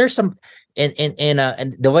earth, because there's some and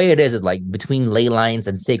the way it is like between ley lines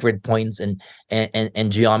and sacred points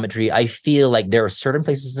and geometry. I feel like there are certain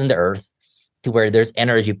places in the earth to where there's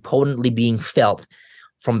energy potently being felt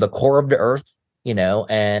from the core of the earth,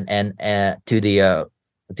 and to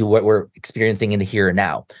what we're experiencing in the here and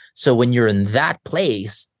now. So when you're in that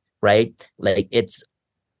place, right, like it's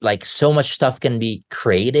like so much stuff can be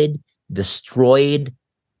created, destroyed,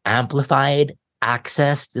 amplified,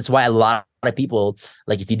 accessed. That's why a lot of people,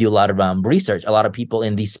 like if you do a lot of research, a lot of people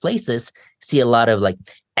in these places see a lot of like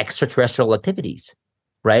extraterrestrial activities,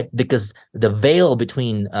 right? Because the veil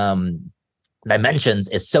between dimensions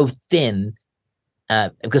is so thin.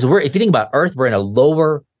 Because if you think about Earth, we're in a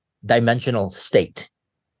lower dimensional state,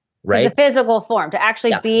 right? The physical form. To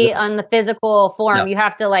actually be on the physical form, you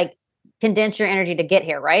have to like condense your energy to get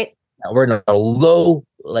here, right? We're in a low,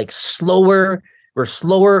 like slower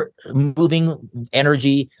moving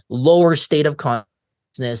energy, lower state of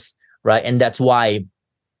consciousness, right? And that's why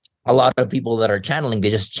a lot of people that are channeling,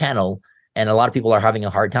 they just channel, and a lot of people are having a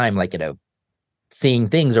hard time, like, seeing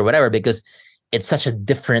things or whatever, because it's such a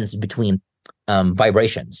difference between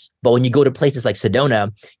vibrations. But when you go to places like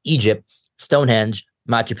Sedona, Egypt, Stonehenge,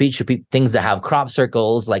 Machu Picchu, things that have crop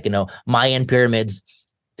circles, like, Mayan pyramids,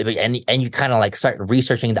 and you kind of like start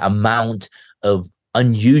researching the amount of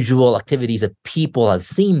unusual activities that people have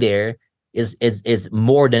seen there is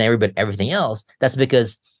more than everything else. That's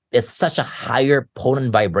because it's such a higher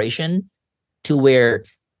potent vibration, to where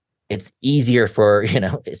it's easier for things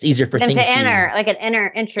to enter, like an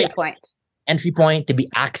entry point to be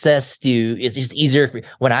accessed to. It's just easier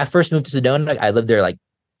when I first moved to Sedona. I lived there like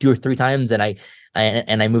 2 or 3 times, and I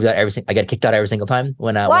moved out I got kicked out every single time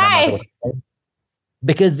when why?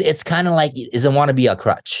 Because it's kind of like, it doesn't want to be a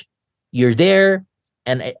crutch. You're there,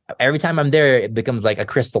 and every time I'm there, it becomes like a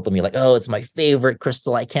crystal to me. Like, oh, it's my favorite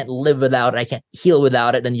crystal. I can't live without it. I can't heal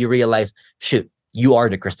without it. Then you realize, shoot, you are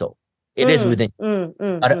the crystal. It is within you.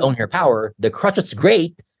 Got to own your power. The crutch is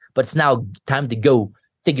great, but it's now time to go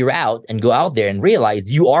figure out and go out there and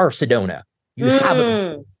realize you are Sedona. You have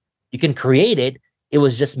it. You can create it. It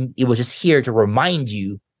was just here to remind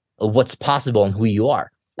you of what's possible and who you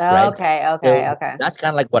are. Oh, right? Okay. So that's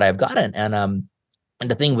kind of like what I've gotten. And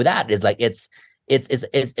the thing with that is like it's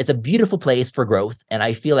a beautiful place for growth. And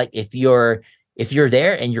I feel like if you're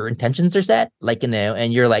there and your intentions are set, like,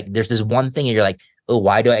 and you're like, there's this one thing and you're like, oh,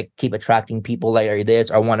 why do I keep attracting people like this?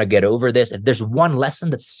 I want to get over this. If there's one lesson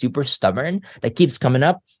that's super stubborn that keeps coming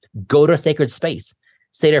up, go to a sacred space,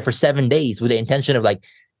 stay there for 7 days with the intention of like,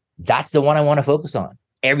 that's the one I want to focus on.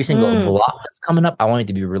 Every single block that's coming up, I want it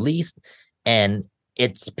to be released, and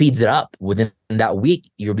it speeds it up. Within that week,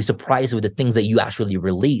 you'll be surprised with the things that you actually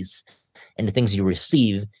release and the things you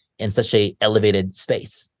receive in such a elevated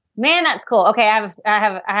space. Man, that's cool. Okay,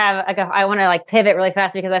 I want to like pivot really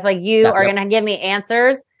fast because I feel like you are going to give me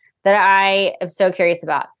answers that I am so curious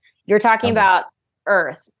about. You're talking about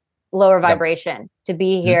Earth, lower vibration. To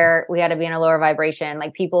be here, we had to be in a lower vibration.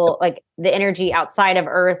 Like people, like the energy outside of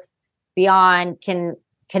Earth, beyond, can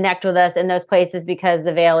connect with us in those places because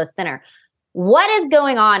the veil is thinner. What is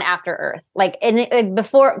going on after Earth? Like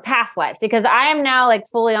before past lives? Because I am now like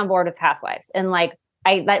fully on board with past lives, and like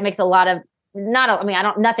that makes a lot of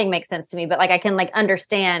nothing makes sense to me, but like I can like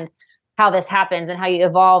understand how this happens and how you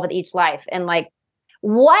evolve with each life. And like,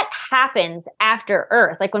 what happens after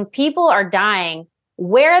Earth? Like when people are dying,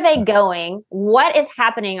 where are they going? What is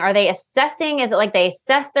happening? Are they assessing? Is it like they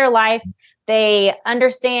assess their life? They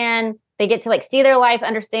understand, they get to like see their life,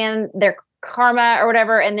 understand their karma or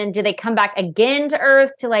whatever. And then do they come back again to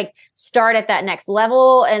Earth to like start at that next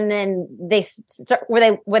level? And then they start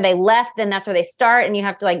where they left, then that's where they start. And you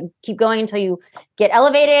have to like keep going until you get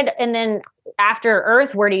elevated. And then after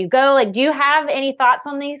Earth, where do you go? Like, do you have any thoughts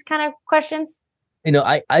on these kind of questions? You know,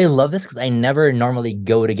 I love this because I never normally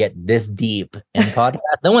go to get this deep in podcast.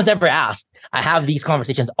 No one's ever asked. I have these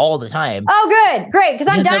conversations all the time. Oh, good. Great. Because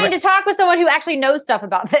I'm dying to talk with someone who actually knows stuff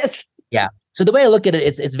about this. Yeah. So the way I look at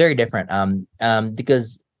it, it's very different.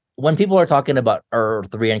 Because when people are talking about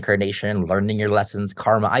Earth, reincarnation, learning your lessons,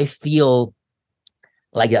 karma, I feel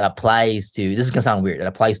like it applies to, this is gonna sound weird, it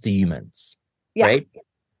applies to humans. Right?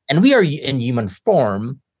 And we are in human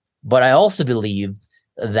form, but I also believe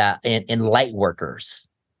that in light workers.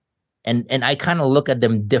 And I kind of look at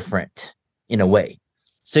them different in a way.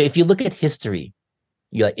 So if you look at history,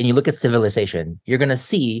 you look at civilization, you're gonna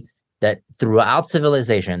see that throughout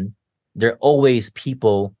civilization, there are always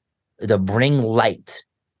people that bring light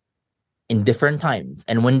in different times.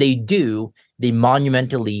 And when they do, they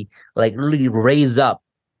monumentally like really raise up,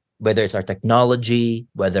 whether it's our technology,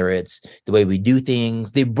 whether it's the way we do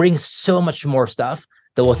things, they bring so much more stuff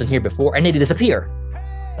that wasn't here before, and they disappear.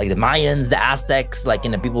 Like the Mayans, the Aztecs, like, you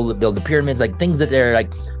know, people that build the pyramids, like things that they're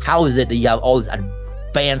like, how is it that you have all this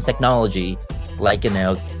advanced technology, like, you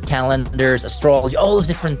know, calendars, astrology, all those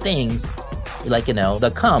different things, like, you know,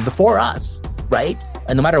 that come before us, right?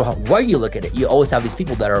 And no matter where you look at it, you always have these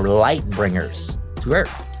people that are light bringers to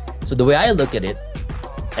Earth. So the way I look at it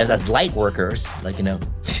as light workers, like, you know,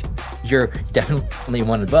 you're definitely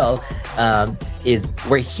one as well, is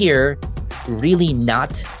we're here really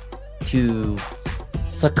not to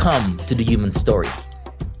succumb to the human story.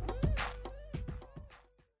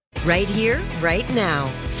 Right here, right now.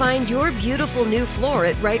 Find your beautiful new floor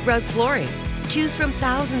at Right Rug Flooring. Choose from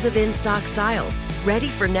thousands of in-stock styles, ready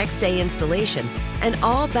for next day installation, and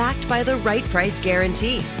all backed by the right price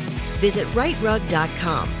guarantee. Visit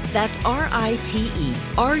rightrug.com. That's RITERUG.com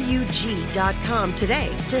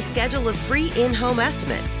today to schedule a free in-home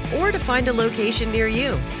estimate or to find a location near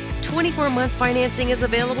you. 24-month financing is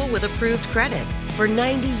available with approved credit. For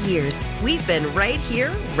 90 years, we've been right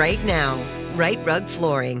here, right now. Right Rug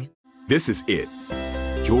Flooring. This is it.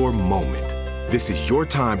 Your moment. This is your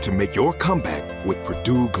time to make your comeback with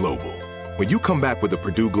Purdue Global. When you come back with a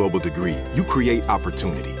Purdue Global degree, you create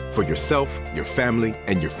opportunity for yourself, your family,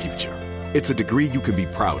 and your future. It's a degree you can be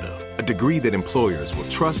proud of, a degree that employers will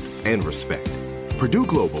trust and respect. Purdue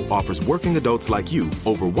Global offers working adults like you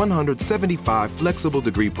over 175 flexible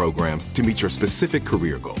degree programs to meet your specific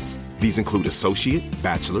career goals. These include associate,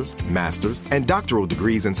 bachelor's, master's, and doctoral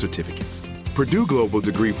degrees and certificates. Purdue Global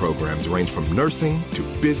degree programs range from nursing to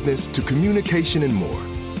business to communication and more.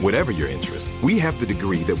 Whatever your interest, we have the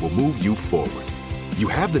degree that will move you forward. You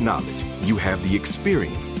have the knowledge, you have the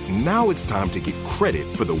experience. Now it's time to get credit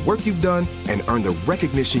for the work you've done and earn the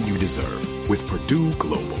recognition you deserve with Purdue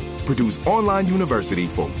Global, Purdue's online university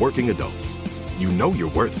for working adults. You know you're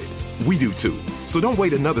worth it. We do too. So don't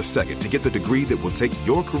wait another second to get the degree that will take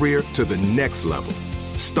your career to the next level.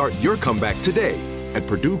 Start your comeback today at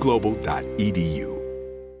purdueglobal.edu.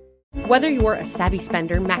 Whether you're a savvy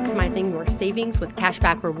spender maximizing your savings with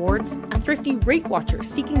cashback rewards, a thrifty rate watcher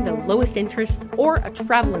seeking the lowest interest, or a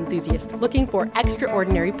travel enthusiast looking for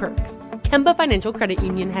extraordinary perks, Kemba Financial Credit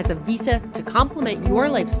Union has a visa to complement your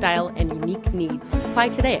lifestyle and unique needs. Apply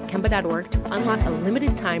today at Kemba.org to unlock a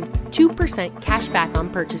limited time 2% cash back on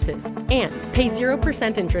purchases and pay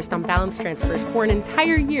 0% interest on balance transfers for an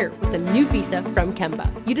entire year with a new visa from Kemba.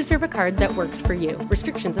 You deserve a card that works for you.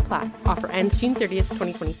 Restrictions apply. Offer ends June 30th,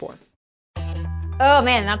 2024. Oh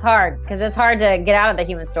man, that's hard because it's hard to get out of the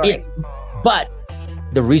human story. Yeah, but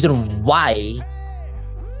the reason why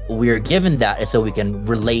we're given that is so we can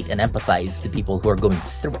relate and empathize to people who are going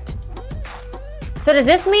through it. So does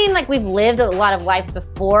this mean like we've lived a lot of lives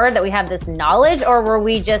before that we have this knowledge, or were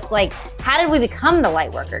we just like, how did we become the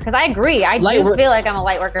light worker? Because I agree, I do feel like I'm a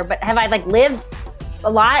light worker, but have I like lived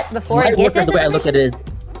a lot before to get this? The way I look at it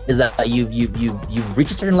is that you've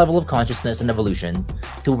reached a certain level of consciousness and evolution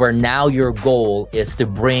to where now your goal is to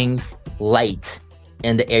bring light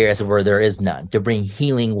in the areas where there is none, to bring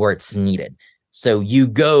healing where it's needed. So you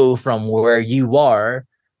go from where you are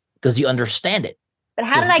because you understand it. But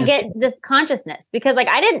how did I get this consciousness? Because like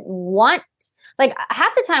I didn't want, like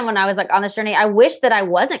half the time when I was like on this journey, I wish that I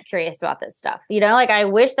wasn't curious about this stuff. You know, like I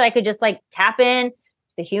wish that I could just like tap in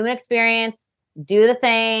to the human experience, do the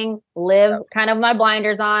thing, live kind of my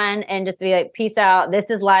blinders on, and just be like, peace out. This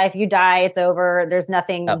is life. You die. It's over. There's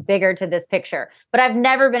nothing bigger to this picture. But I've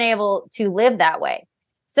never been able to live that way.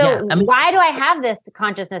 So why do I have this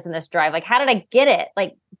consciousness and this drive? Like, how did I get it?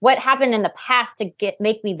 Like, what happened in the past to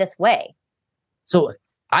make me this way? So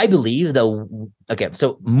I believe though,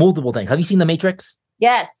 so multiple things. Have you seen The Matrix?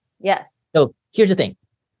 Yes. So here's the thing.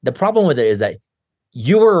 The problem with it is that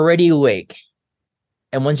you were already awake.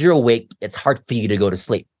 And once you're awake, it's hard for you to go to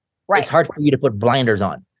sleep. Right. It's hard for you to put blinders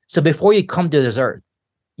on. So before you come to this earth,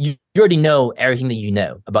 you already know everything that you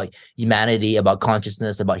know about humanity, about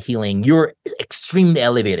consciousness, about healing. You're extremely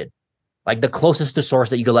elevated, like the closest to source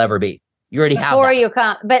that you could ever be. You already have that. Before you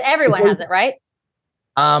come, but everyone has it, right?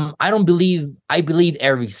 I believe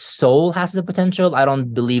every soul has the potential. I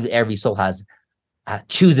don't believe every soul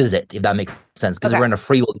chooses it, if that makes sense, because we're in a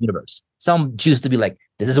free will universe. Some choose to be like,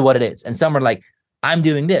 this is what it is. And some are like, I'm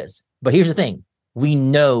doing this. But here's the thing.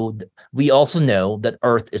 We also know that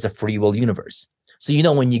Earth is a free will universe. So, you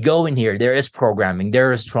know, when you go in here, there is programming,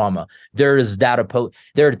 there is trauma, there is there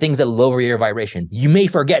are things that lower your vibration. You may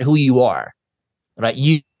forget who you are, right?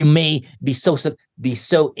 You may be so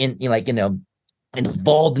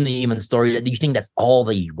involved in the human story that you think that's all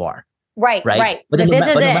that you are. Right. But then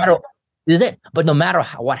no matter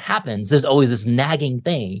what happens, there's always this nagging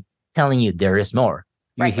thing telling you there is more.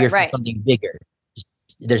 You're here for something bigger.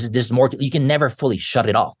 There's more. You can never fully shut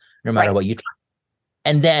it off, no matter what you try.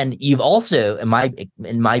 And then you've also, in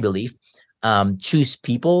my belief, choose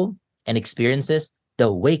people and experiences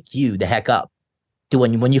that wake you the heck up. To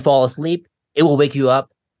when you fall asleep, it will wake you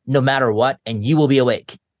up no matter what, and you will be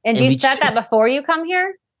awake. And do you set that before you come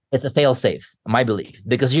here? It's a fail safe, my belief,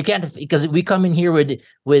 because we come in here with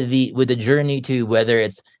the journey to whether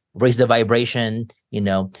it's raise the vibration,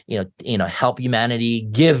 help humanity,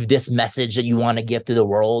 give this message that you want to give to the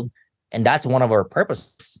world, and that's one of our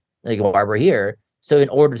purposes, like why we're here. So in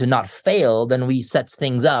order to not fail, then we set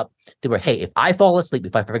things up to where, hey, if I fall asleep,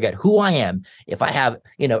 if I forget who I am, if I have,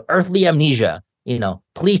 earthly amnesia,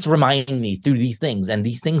 please remind me through these things, and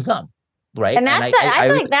these things come. Right. And I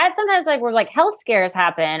feel like that sometimes like where like health scares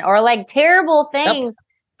happen or like terrible things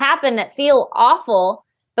happen that feel awful.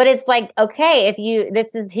 But it's like, okay,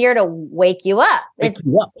 this is here to wake you up. And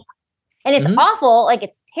it's awful. Like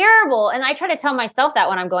it's terrible. And I try to tell myself that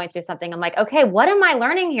when I'm going through something, I'm like, okay, what am I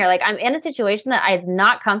learning here? Like I'm in a situation that is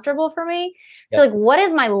not comfortable for me. So like, what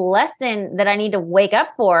is my lesson that I need to wake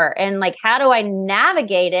up for? And like, how do I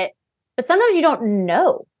navigate it? But sometimes you don't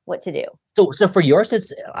know what to do. So for yours,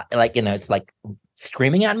 it's like, it's like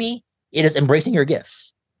screaming at me. It is embracing your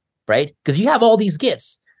gifts, right? Because you have all these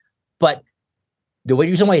gifts, but the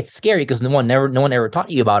reason why it's scary because no one ever taught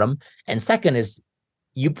you about them. And second is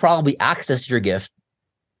you probably access your gift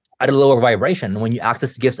at a lower vibration. When you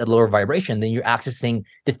access gifts at lower vibration, then you're accessing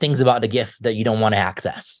the things about the gift that you don't want to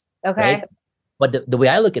access. Okay. Right? But the way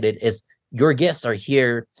I look at it is your gifts are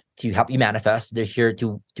here to help you manifest. They're here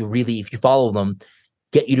to really, if you follow them,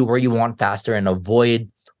 get you to where you want faster and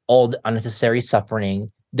avoid all the unnecessary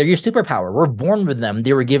suffering. They're your superpower. We're born with them.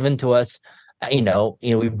 They were given to us.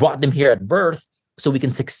 We brought them here at birth so we can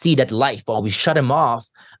succeed at life, while we shut them off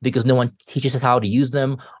because no one teaches us how to use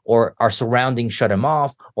them, or our surroundings shut them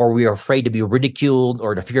off, or we are afraid to be ridiculed,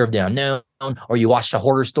 or the fear of the unknown, or you watched a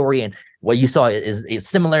horror story and what you saw is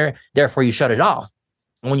similar. Therefore, you shut it off.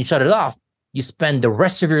 And when you shut it off, you spend the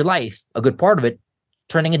rest of your life, a good part of it,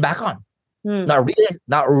 turning it back on. Not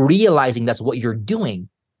realizing that's what you're doing,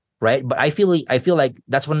 right? But I feel like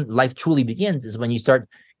that's when life truly begins, is when you start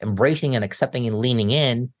embracing and accepting and leaning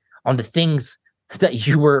in on the things that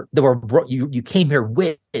you came here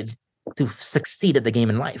with to succeed at the game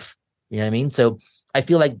in life. You know what I mean? So I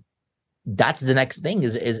feel like that's the next thing.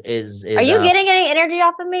 Is are you getting any energy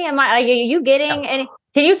off of me? Are you getting any?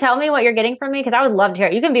 Can you tell me what you're getting from me? Because I would love to hear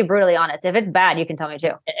it. You can be brutally honest. If it's bad, you can tell me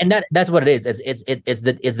too. And that's what it is. It's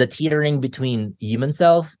the teetering between human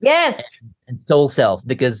self, and soul self,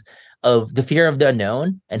 because of the fear of the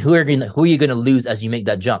unknown and who are you going to lose as you make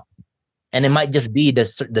that jump. And it might just be the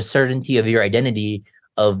certainty of your identity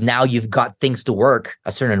of now you've got things to work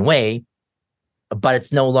a certain way, but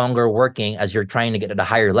it's no longer working as you're trying to get at a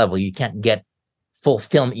higher level. You can't get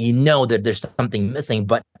fulfillment. You know that there's something missing,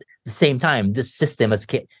 but at the same time, this system has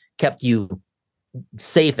kept you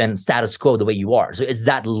safe and status quo the way you are. So it's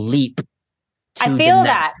that leap. I feel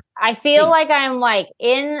that. I feel like I'm like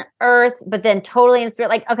in earth, but then totally in spirit.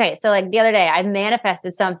 Like, okay, so like the other day I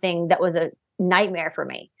manifested something that was a nightmare for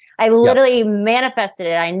me. I literally manifested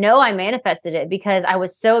it. I know I manifested it because I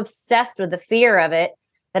was so obsessed with the fear of it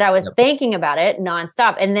that I was thinking about it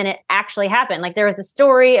nonstop. And then it actually happened. Like there was a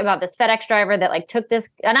story about this FedEx driver that like took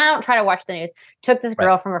this, and I don't try to watch the news, took this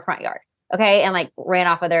girl from her front yard. Okay. And like ran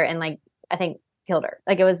off with her and like, I think killed her.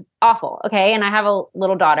 Like it was awful. Okay. And I have a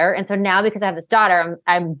little daughter. And so now because I have this daughter,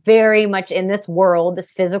 I'm very much in this world,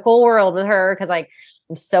 this physical world with her. Cause like,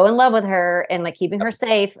 I'm so in love with her and like keeping her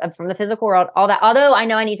safe from the physical world, all that. Although I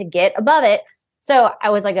know I need to get above it. So I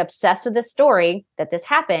was like obsessed with this story that this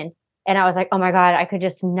happened. And I was like, oh my God, I could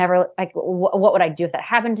just never, like, what would I do if that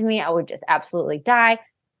happened to me? I would just absolutely die.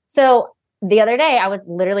 So the other day I was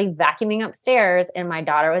literally vacuuming upstairs and my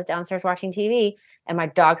daughter was downstairs watching TV and my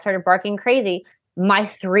dog started barking crazy. My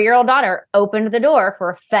 3-year-old daughter opened the door for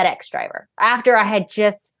a FedEx driver after I had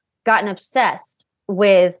just gotten obsessed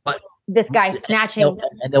with this guy snatching.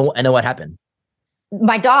 And then what happened?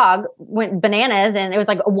 My dog went bananas and it was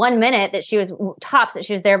like 1 minute that she was tops that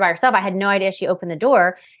she was there by herself. I had no idea she opened the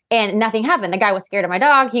door and nothing happened. The guy was scared of my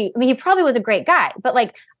dog. He probably was a great guy, but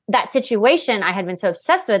like that situation I had been so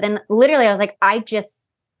obsessed with. And literally I was like, I just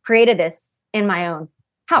created this in my own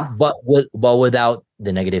house. But without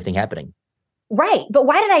the negative thing happening. Right. But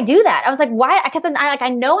why did I do that? I was like, why? Because I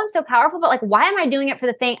know I'm so powerful, but like, why am I doing it for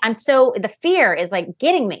the thing? The fear is like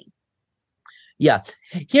getting me. Yeah.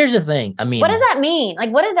 Here's the thing. I mean, what does that mean? Like,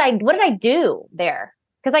 what did I do there?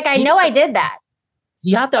 Because like, I know I did that. So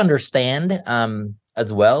you have to understand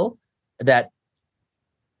as well that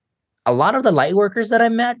a lot of the light workers that I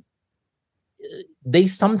met, they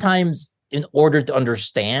sometimes, in order to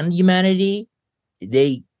understand humanity,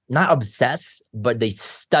 they not obsess, but they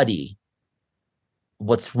study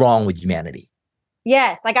what's wrong with humanity.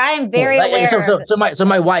 Yes, like I am very aware. So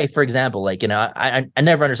my wife, for example, like, you know, I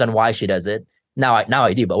never understand why she does it. Now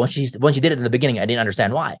I do, but when she did it in the beginning, I didn't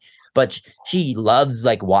understand why. But she loves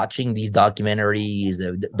like watching these documentaries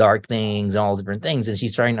of dark things and all different things, and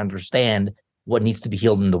she's trying to understand what needs to be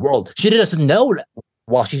healed in the world. She doesn't know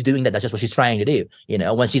while she's doing that. That's just what she's trying to do. You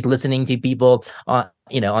know, when she's listening to people on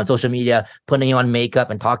social media, putting on makeup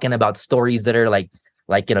and talking about stories that are like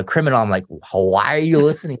criminal. I'm like, why are you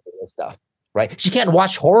listening to this stuff? Right? She can't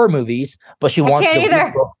watch horror movies, but she wants to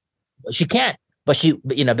either. She can't. But she,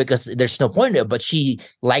 because there's no point in it, but she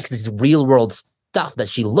likes this real world stuff that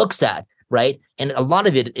she looks at, right? And a lot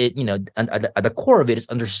of it at the core of it is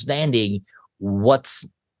understanding what's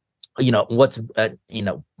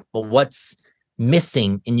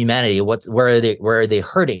missing in humanity. Where are they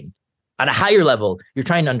hurting? At a higher level, you're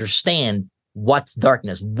trying to understand what's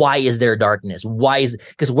darkness. Why is there darkness?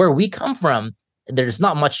 Because where we come from, there's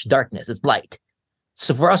not much darkness. It's light.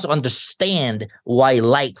 So for us to understand why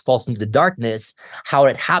light falls into the darkness, how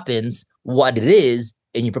it happens, what it is,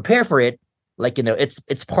 and you prepare for it,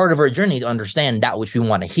 it's part of our journey to understand that which we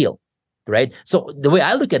want to heal, right? So the way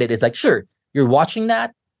I look at it is like, sure, you're watching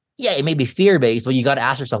that. Yeah, it may be fear-based, but you got to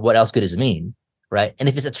ask yourself, what else could this mean, right? And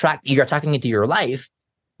if it's you're attracting it to your life,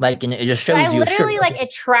 and it just shows you. I literally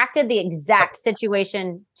attracted the exact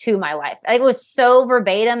situation to my life. It was so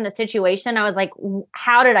verbatim, the situation. I was like,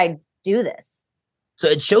 how did I do this? So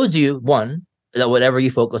it shows you, one, that whatever you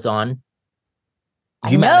focus on,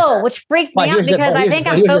 I know, which freaks me out because I think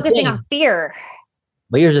I'm focusing on fear.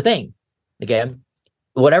 But here's the thing, okay?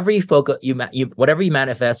 Whatever you focus, whatever you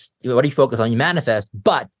manifest, what you focus on, you manifest.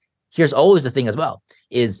 But here's always the thing as well: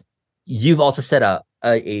 is you've also set a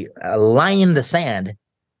line in the sand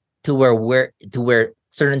to where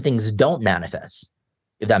certain things don't manifest,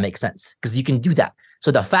 if that makes sense, because you can do that. So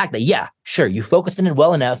the fact that you focused on it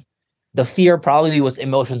well enough. The fear probably was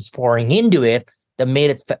emotions pouring into it that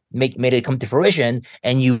made it come to fruition,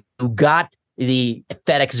 and you got the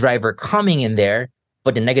FedEx driver coming in there,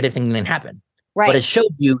 but the negative thing didn't happen. Right. But it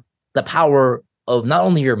showed you the power of not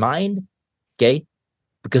only your mind, okay,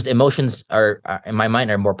 because emotions are in my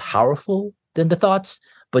mind are more powerful than the thoughts,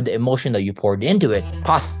 but the emotion that you poured into it,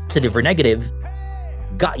 positive or negative,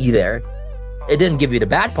 got you there. It didn't give you the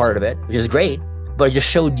bad part of it, which is great, but it just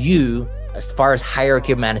showed you, as far as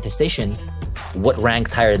hierarchy of manifestation, what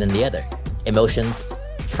ranks higher than the other. Emotions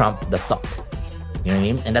trump the thought. You know what I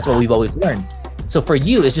mean? And that's what we've always learned. So for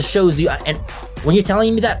you, it just shows you, and when you're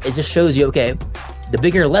telling me that, it just shows you, okay, the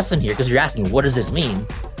bigger lesson here, because you're asking, what does this mean?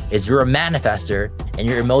 Is you're a manifester, and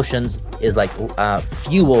your emotions is like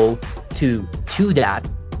fuel to that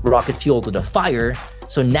rocket fuel to the fire.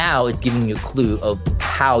 So now it's giving you a clue of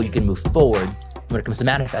how you can move forward when it comes to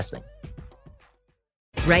manifesting.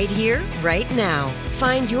 Right here, right now.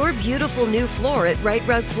 Find your beautiful new floor at Right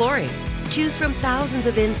Rug Flooring. Choose from thousands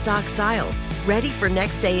of in-stock styles, ready for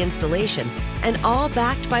next day installation, and all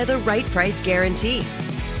backed by the right price guarantee.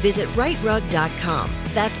 Visit rightrug.com.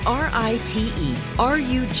 That's RITERUG.com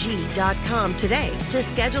today to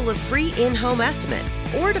schedule a free in-home estimate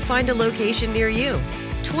or to find a location near you.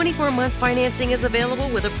 24-month financing is available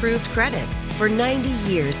with approved credit. For 90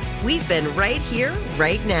 years, we've been right here,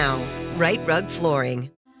 right now. Right Rug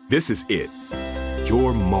Flooring. This is it.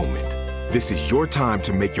 Your moment. This is your time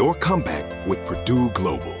to make your comeback with Purdue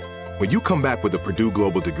Global. When you come back with a Purdue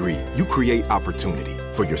Global degree, you create opportunity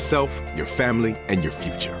for yourself, your family, and your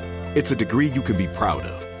future. It's a degree you can be proud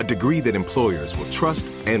of, a degree that employers will trust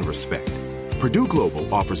and respect. Purdue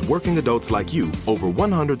Global offers working adults like you over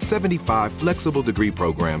 175 flexible degree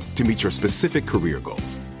programs to meet your specific career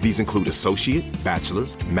goals. These include associate,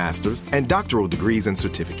 bachelor's, master's, and doctoral degrees and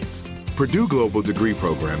certificates. Purdue Global degree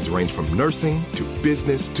programs range from nursing to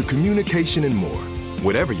business to communication and more.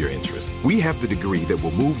 Whatever your interest, we have the degree that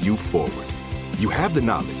will move you forward. You have the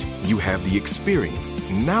knowledge, you have the experience.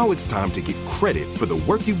 Now it's time to get credit for the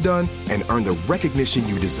work you've done and earn the recognition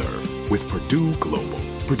you deserve with Purdue Global,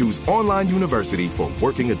 Purdue's online university for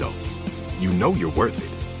working adults. You know you're worth it.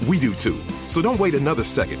 We do too. So don't wait another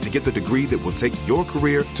second to get the degree that will take your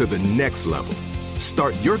career to the next level.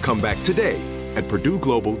 Start your comeback today at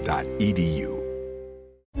purdueglobal.edu.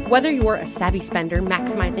 Whether you're a savvy spender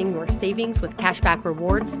maximizing your savings with cashback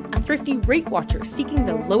rewards, a thrifty rate watcher seeking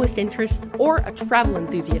the lowest interest, or a travel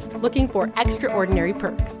enthusiast looking for extraordinary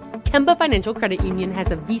perks, Kemba Financial Credit Union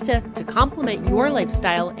has a visa to complement your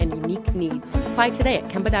lifestyle and unique needs. Apply today at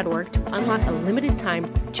Kemba.org to unlock a limited time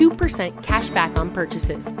 2% cash back on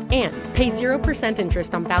purchases and pay 0%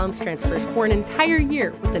 interest on balance transfers for an entire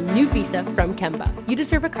year with a new visa from Kemba. You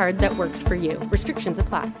deserve a card that works for you. Restrictions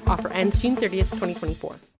apply. Offer ends June 30th,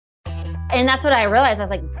 2024. And that's what I realized. I was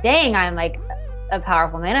like, dang, I'm like a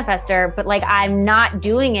powerful manifester, but like I'm not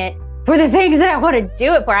doing it for the things that I want to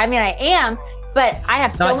do it for. I mean, I am, but I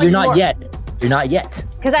have so much more. You're not yet.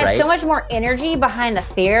 Because I have so much more energy behind the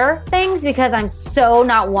fear things because I'm so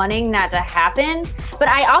not wanting that to happen. But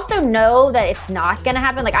I also know that it's not going to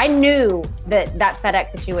happen. Like I knew that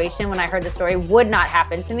FedEx situation, when I heard the story, would not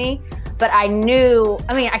happen to me. But I knew,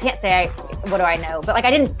 I mean, I can't say what do I know, but like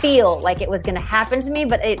I didn't feel like it was going to happen to me,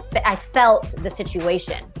 but I felt the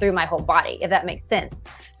situation through my whole body, if that makes sense.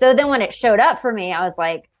 So then when it showed up for me, I was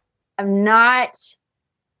like, I'm not,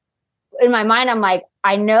 in my mind, I'm like,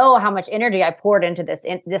 I know how much energy I poured into this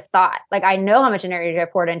thought. Like I know how much energy I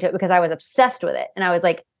poured into it because I was obsessed with it and I was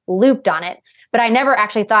like looped on it, but I never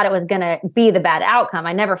actually thought it was going to be the bad outcome.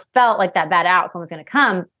 I never felt like that bad outcome was going to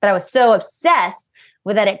come, but I was so obsessed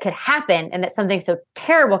with that it could happen and that something so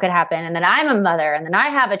terrible could happen. And then I'm a mother and then I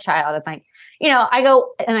have a child. And like, you know, I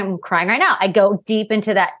go, and I'm crying right now. I go deep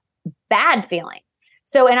into that bad feeling.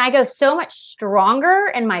 So, and I go so much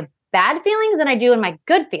stronger in my bad feelings than I do in my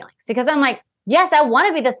good feelings because I'm like, yes, I want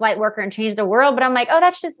to be this light worker and change the world, but I'm like, oh,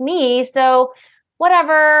 that's just me. So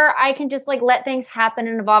whatever, I can just like let things happen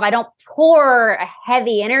and evolve. I don't pour a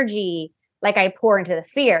heavy energy like I pour into the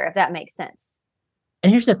fear, if that makes sense.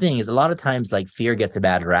 And here's the thing is a lot of times like fear gets a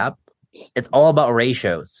bad rap. It's all about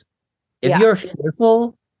ratios. If you're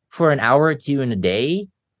fearful for an hour or two in a day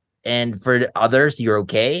and for others, you're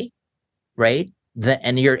okay, right?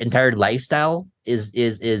 And your entire lifestyle is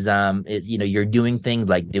you know, you're doing things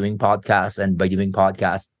like doing podcasts, and by doing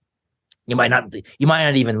podcasts, you might not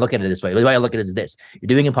even look at it this way. You might look at it as this. You're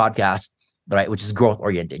doing a podcast, right, which is growth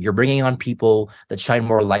oriented. You're bringing on people that shine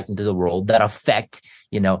more light into the world that affect,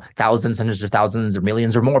 you know, thousands, hundreds of thousands, or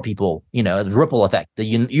millions or more people, you know, the ripple effect that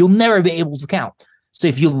you'll never be able to count. So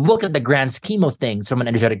if you look at the grand scheme of things from an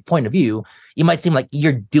energetic point of view, you might seem like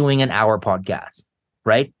you're doing an hour podcast,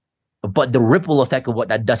 right? But the ripple effect of what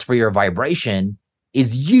that does for your vibration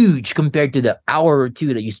is huge compared to the hour or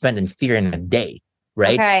two that you spend in fear in a day,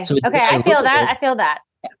 right? Okay. So I feel that.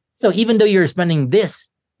 So even though you're spending this,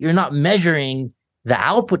 you're not measuring the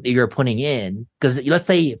output that you're putting in. Because let's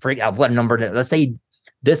say, for example, let's say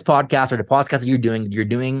this podcast or the podcast that you're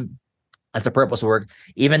doing as a purpose work,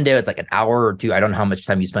 even though it's like an hour or two, I don't know how much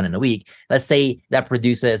time you spend in a week. Let's say that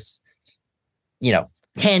produces, you know,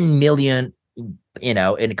 10 million, you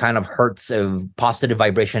know, in kind of hertz of positive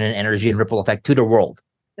vibration and energy and ripple effect to the world.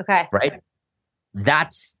 Okay. Right.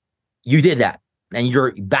 You did that. and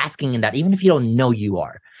you're basking in that, even if you don't know you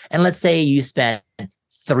are. And let's say you spend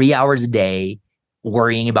 3 hours a day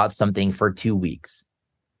worrying about something for 2 weeks.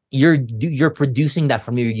 You're producing that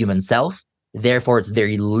from your human self. Therefore, it's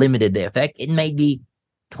very limited, the effect. It may be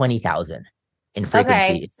 20,000 in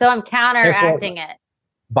frequency. Okay, so I'm counteracting it.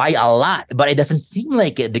 By a lot, but it doesn't seem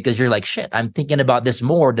like it because you're like, shit, I'm thinking about this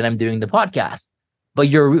more than I'm doing the podcast. But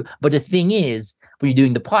the thing is, when you're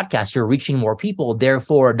doing the podcast, you're reaching more people.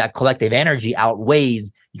 Therefore, that collective energy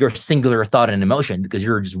outweighs your singular thought and emotion because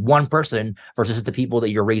you're just one person versus the people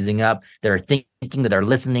that you're raising up that are thinking, that are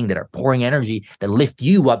listening, that are pouring energy, that lift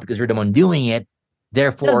you up because you're the one doing it.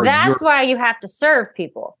 Therefore, so that's why you have to serve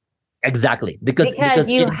people. Exactly. Because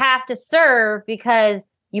you have to serve, because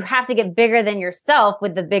you have to get bigger than yourself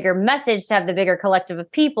with the bigger message to have the bigger collective of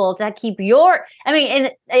people to keep and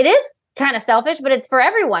it is kind of selfish, but it's for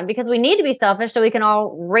everyone because we need to be selfish so we can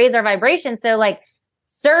all raise our vibration. So like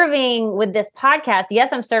serving with this podcast,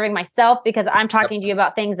 yes, I'm serving myself because I'm talking to you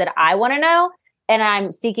about things that I want to know and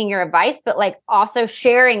I'm seeking your advice, but like also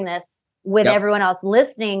sharing this with everyone else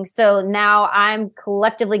listening. So now I'm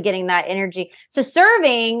collectively getting that energy. So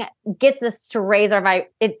serving gets us to raise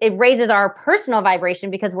it raises our personal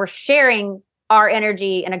vibration because we're sharing our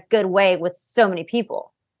energy in a good way with so many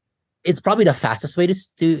people. It's probably the fastest way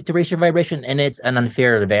to raise your vibration, and it's an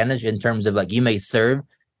unfair advantage in terms of like you may serve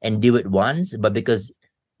and do it once, but because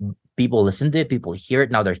people listen to it, people hear it,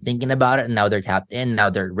 now they're thinking about it, and now they're tapped in, now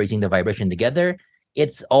they're raising the vibration together.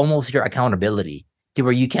 It's almost your accountability to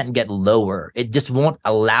where you can't get lower. It just won't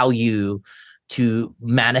allow you to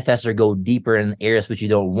manifest or go deeper in areas which you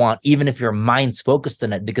don't want, even if your mind's focused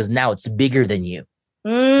on it, because now it's bigger than you.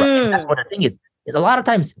 Right? And that's what the thing is a lot of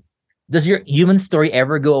times. Does your human story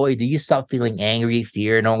ever go away? Do you stop feeling angry,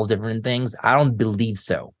 fear, and all those different things? I don't believe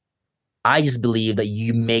so. I just believe that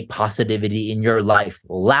you make positivity in your life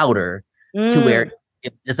louder to where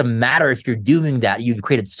it doesn't matter if you're doing that. You've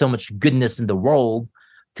created so much goodness in the world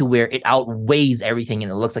to where it outweighs everything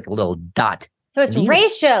and it looks like a little dot. So it's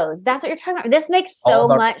ratios. That's what you're talking about. This makes so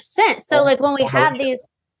much sense. So like when we have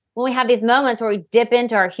these moments where we dip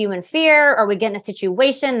into our human fear or we get in a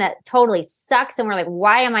situation that totally sucks and we're like,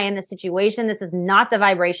 why am I in this situation? This is not the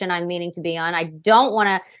vibration I'm meaning to be on. I don't want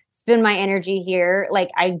to spend my energy here.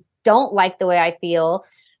 Like, I don't like the way I feel,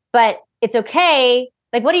 but it's okay.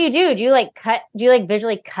 Like, what do? Do you like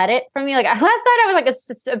visually cut it from me? Like last night I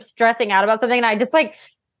was like stressing out about something and I just like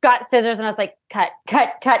got scissors and I was like, cut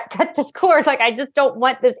this cord. Like, I just don't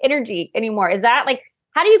want this energy anymore. Is that like,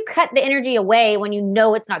 how do you cut the energy away when you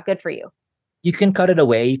know it's not good for you? You can cut it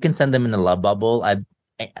away. You can send them in a love bubble.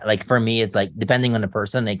 Like for me, it's like depending on the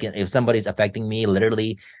person. If somebody's affecting me,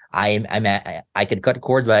 literally, I could cut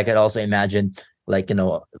cords, but I could also imagine like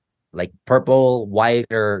like purple, white,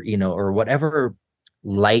 or or whatever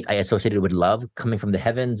light I associated with love coming from the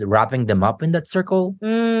heavens, wrapping them up in that circle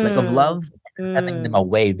like of love, and sending them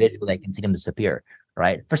away visually. I can see them disappear.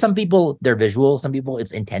 Right. For some people, they're visual. Some people,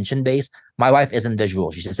 it's intention based. My wife isn't visual.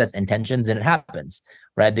 She just sets intentions and it happens.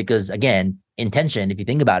 Right. Because again, intention, if you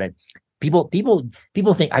think about it, people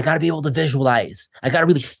think I got to be able to visualize. I got to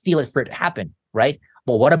really feel it for it to happen. Right.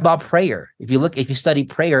 Well, what about prayer? If you study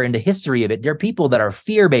prayer in the history of it, there are people that are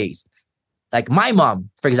fear based. Like my mom,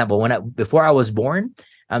 for example, before I was born,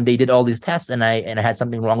 they did all these tests and I had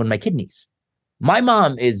something wrong with my kidneys. My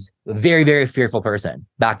mom is a very, very fearful person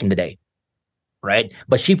back in the day. Right.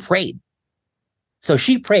 But she prayed. So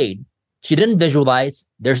she prayed. She didn't visualize.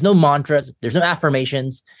 There's no mantras. There's no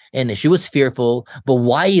affirmations. And she was fearful. But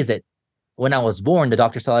why is it when I was born, the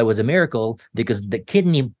doctor saw I was a miracle because the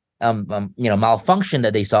kidney malfunction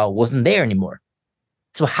that they saw wasn't there anymore.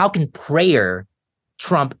 So how can prayer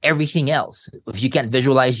trump everything else? If you can't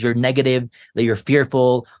visualize, you're negative, that you're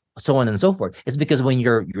fearful, so on and so forth. It's because when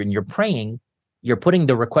you're praying, you're putting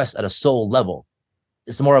the request at a soul level.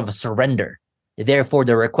 It's more of a surrender. Therefore,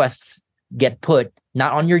 the requests get put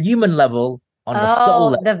not on your human level, on the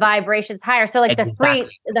soul level. The vibration's higher. So like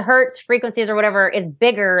the hertz frequencies or whatever is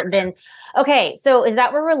bigger than, okay. So is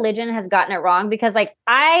that where religion has gotten it wrong? Because like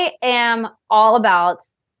I am all about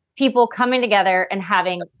people coming together and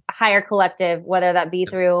having a higher collective, whether that be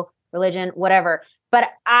through religion, whatever. But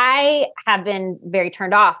I have been very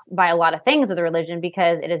turned off by a lot of things with religion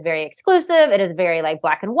because it is very exclusive. It is very like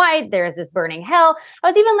black and white. There is this burning hell. I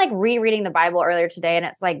was even like rereading the Bible earlier today, and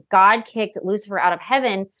it's like God kicked Lucifer out of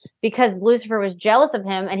heaven because Lucifer was jealous of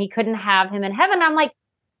him and he couldn't have him in heaven. I'm like,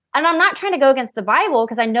 and I'm not trying to go against the Bible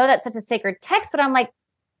because I know that's such a sacred text, but I'm like,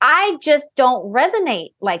 I just don't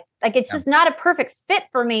resonate. Like it's just not a perfect fit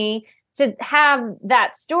for me to have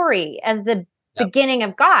that story as the beginning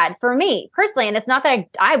of God for me personally. And it's not that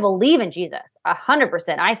I believe in Jesus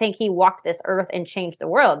 100%. I think he walked this earth and changed the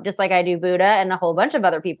world, just like I do Buddha and a whole bunch of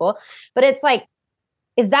other people. But it's like,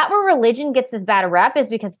 is that where religion gets this bad rep, is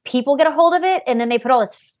because people get a hold of it and then they put all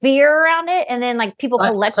this fear around it, and then like people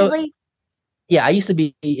collectively. I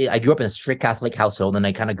grew up in a strict Catholic household, and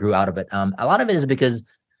I kind of grew out of it. A lot of it is because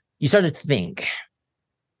you started to think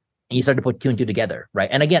and you started to put two and two together, right?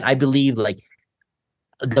 And again, I believe, like,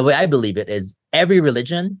 the way I believe it is every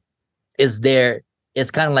religion is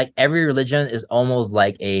kind of like every religion is almost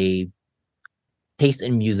like a taste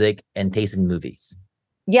in music and taste in movies.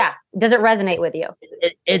 Yeah. Does it resonate with you?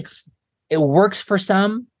 It works for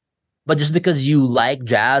some, but just because you like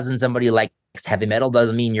jazz and somebody likes heavy metal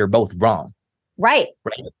doesn't mean you're both wrong. Right.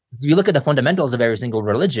 If you look at the fundamentals of every single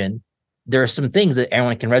religion, there are some things that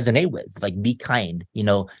everyone can resonate with, like be kind,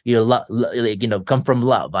 come from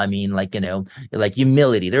love. I mean, like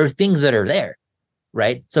humility. There are things that are there,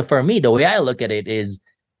 right? So for me, the way I look at it is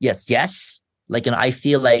yes. Like, I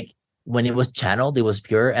feel like when it was channeled, it was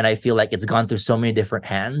pure, and I feel like it's gone through so many different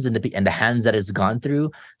hands, and the hands that it's gone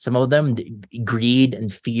through, some of them, greed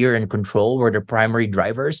and fear and control were the primary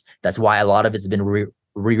drivers. That's why a lot of it's been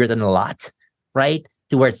rewritten a lot, right?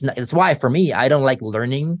 To where it's why for me, I don't like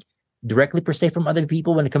learning directly per se from other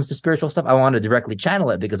people when it comes to spiritual stuff. I want to directly channel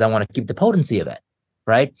it because I want to keep the potency of it,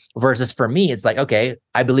 right? Versus for me, it's like, okay,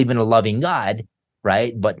 I believe in a loving God,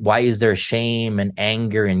 right? But why is there shame and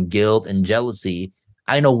anger and guilt and jealousy?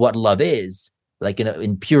 I know what love is. Like,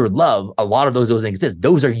 in pure love, a lot of those doesn't exist.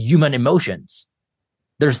 Those are human emotions.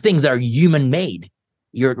 There's things that are human made.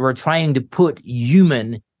 We're trying to put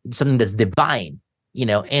human something that's divine,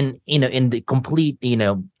 and in the complete,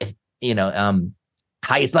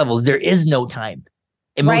 highest levels, there is no time.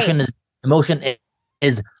 Emotion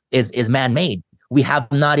is man-made. We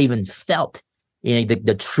have not even felt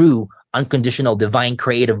the true unconditional divine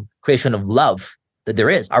creation of love that there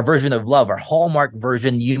is. Our version of love, our hallmark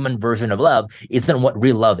version, human version of love, isn't what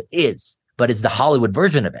real love is, but it's the Hollywood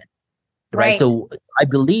version of it, right? So I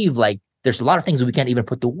believe, like, there's a lot of things that we can't even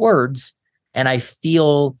put to words, and I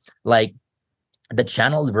feel like the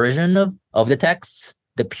channeled version of the texts,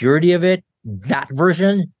 the purity of it, that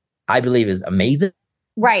version, I believe, is amazing.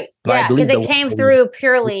 Right. Yeah, because it came through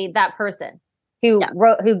purely that person who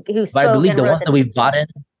wrote, who spoke. But I believe the ones that we've gotten,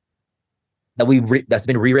 that's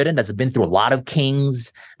been rewritten, that's been through a lot of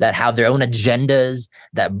kings that have their own agendas,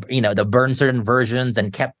 that that burn certain versions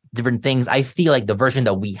and kept different things. I feel like the version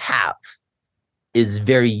that we have is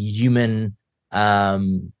very human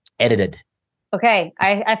edited. Okay,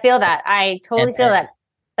 I feel that. I totally feel that.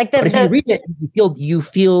 Like but if you read it, you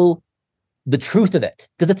feel the truth of it,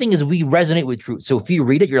 because the thing is, we resonate with truth. So if you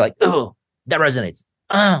read it, you're like, oh, that resonates.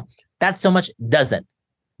 That so much doesn't,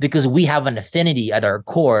 because we have an affinity at our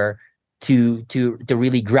core to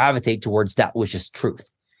really gravitate towards that which is truth,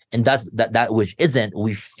 and that's that which isn't.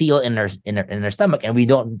 We feel in our stomach, and we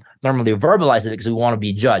don't normally verbalize it because we want to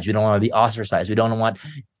be judged. We don't want to be ostracized. We don't want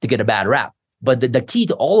to get a bad rap. But the key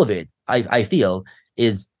to all of it, I feel,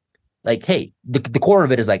 is like, hey, the core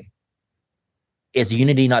of it is like, it's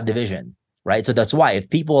unity, not division, right? So that's why if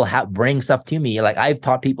people bring stuff to me, like I've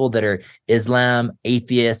taught people that are Islam,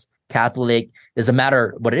 atheist, Catholic, doesn't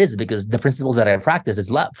matter what it is, because the principles that I practice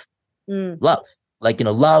is love. Love,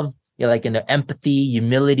 love, empathy,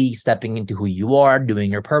 humility, stepping into who you are,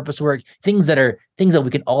 doing your purpose work, things that we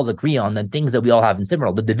can all agree on, and things that we all have in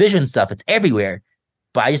similar. The division stuff, it's everywhere,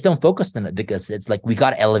 but I just don't focus on it because it's like we got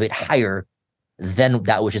to elevate higher than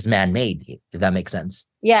that which is man-made, if that makes sense.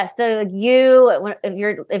 Yeah. So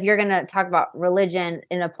if you're going to talk about religion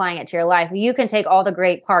and applying it to your life, you can take all the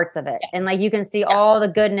great parts of it, and like you can see all the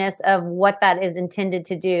goodness of what that is intended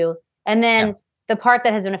to do, and then the part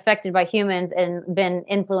that has been affected by humans and been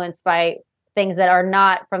influenced by things that are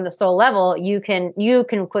not from the soul level, you can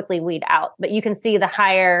quickly weed out, but you can see the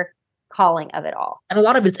higher calling of it all. And a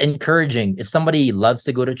lot of it's encouraging. If somebody loves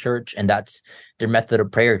to go to church and that's their method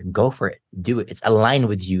of prayer, go for it. Do it. It's aligned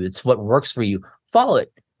with you. It's what works for you. Follow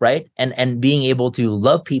it, right? And being able to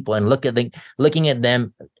love people and looking at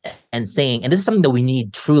them and saying, and this is something that we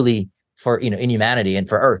need truly for, in humanity and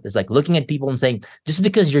for Earth, is like looking at people and saying, just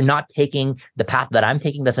because you're not taking the path that I'm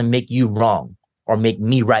taking doesn't make you wrong or make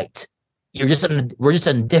me right. We're just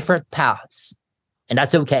on different paths, and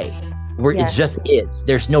that's okay. It just is.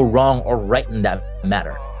 There's no wrong or right in that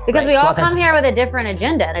matter. Because we all come here with a different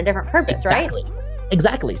agenda and a different purpose, right?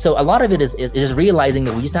 Exactly. So a lot of it is just realizing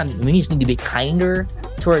that we just need to be kinder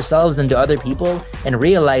to ourselves and to other people, and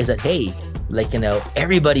realize that, hey, like,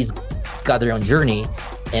 everybody's got their own journey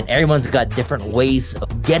and everyone's got different ways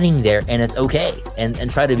of getting there, and it's okay. And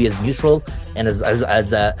try to be as neutral and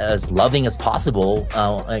as loving as possible.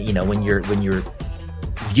 When you're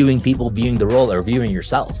viewing people, viewing the role, or viewing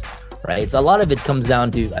yourself, right? So a lot of it comes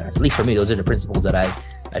down to, at least for me, those are the principles that I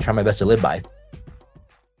try my best to live by.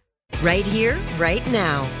 Right here, right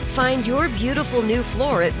now. Find your beautiful new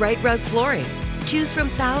floor at Right Rug Flooring. Choose from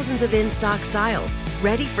thousands of in-stock styles,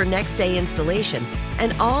 ready for next day installation,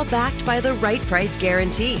 and all backed by the right price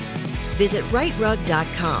guarantee. Visit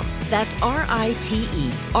rightrug.com. That's RITERUG.com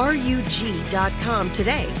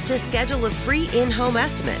today to schedule a free in-home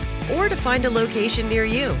estimate or to find a location near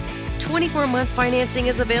you. 24-month financing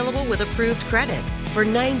is available with approved credit. For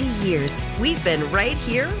 90 years, we've been right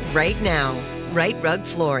here, right now. Right Rug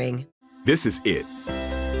Flooring. This is it.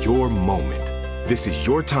 Your moment. This is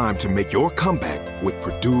your time to make your comeback with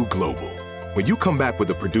Purdue Global. When you come back with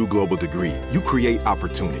a Purdue Global degree, you create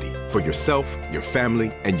opportunity for yourself, your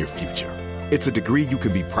family, and your future. It's a degree you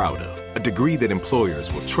can be proud of, a degree that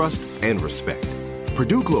employers will trust and respect.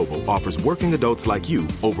 Purdue Global offers working adults like you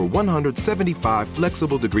over 175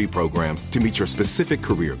 flexible degree programs to meet your specific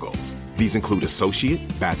career goals. These include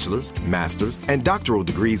associate, bachelor's, master's, and doctoral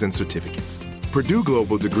degrees and certificates. Purdue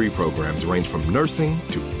Global degree programs range from nursing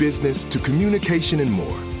to business to communication and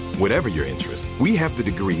more. Whatever your interest, we have the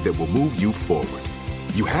degree that will move you forward.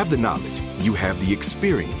 You have the knowledge, you have the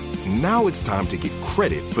experience. Now it's time to get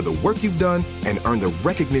credit for the work you've done and earn the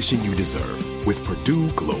recognition you deserve with Purdue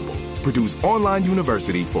Global, Purdue's online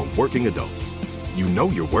university for working adults. You know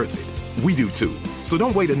you're worth it. We do too. So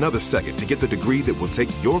don't wait another second to get the degree that will take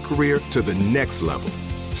your career to the next level.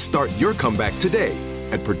 Start your comeback today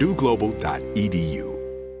at purdueglobal.edu.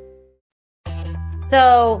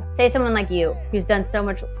 So say someone like you who's done so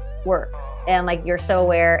much work and like you're so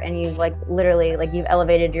aware and you've like literally like you've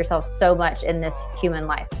elevated yourself so much in this human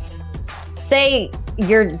life. Say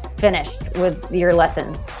you're finished with your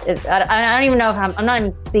lessons. I don't even know if I'm not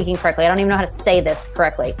even speaking correctly. I don't even know how to say this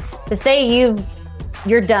correctly. But say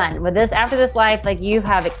you're done with this after this life, like you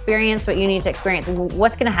have experienced what you need to experience.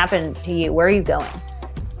 What's going to happen to you? Where are you going?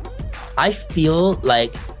 I feel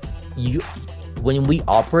like when we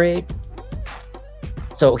operate,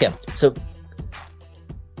 so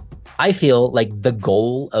I feel like the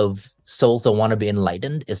goal of souls that want to be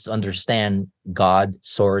enlightened is to understand God,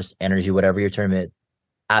 source, energy, whatever you term it,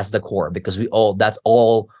 as the core, because that's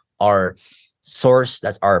all our source,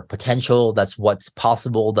 that's our potential, that's what's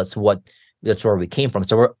possible, that's where we came from.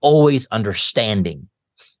 So we're always understanding.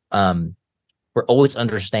 We're always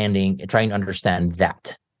understanding and trying to understand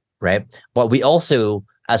that. Right. But we also,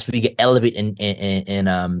 as we get elevated in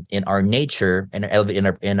our nature and elevate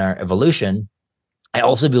in our evolution, I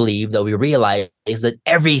also believe that we realize that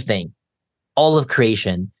everything, all of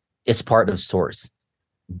creation, is part of source.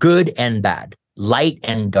 Good and bad, light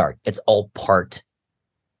and dark, it's all part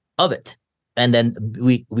of it. And then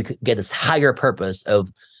we could get this higher purpose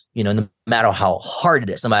of, no matter how hard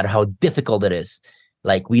it is, no matter how difficult it is,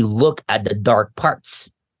 like we look at the dark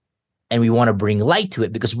parts and we want to bring light to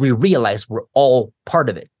it because we realize we're all part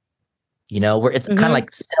of it. Where it's kind of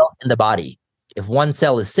like cells in the body. If one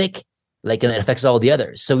cell is sick, like it affects all the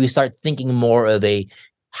others. So we start thinking more of a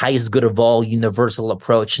highest good of all universal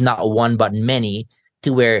approach, not one but many,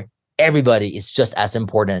 to where everybody is just as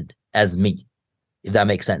important as me. If that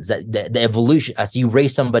makes sense. That the evolution, as you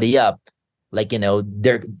raise somebody up, like it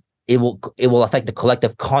will affect the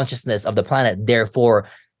collective consciousness of the planet, therefore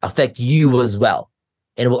affect you as well.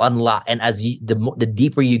 And it will unlock, and as the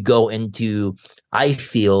deeper you go into, I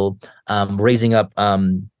feel, raising up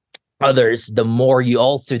others, the more you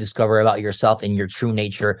also discover about yourself and your true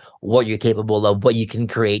nature, what you're capable of, what you can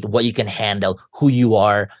create, what you can handle, who you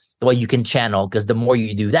are, what you can channel. Because the more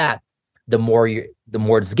you do that, the more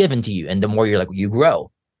it's given to you, and the more you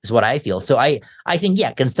grow. Is what I feel. So I think,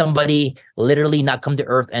 can somebody literally not come to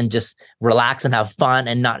Earth and just relax and have fun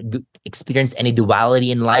and not experience any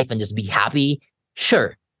duality in life and just be happy?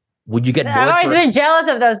 Sure. Would you get bored? I've always been jealous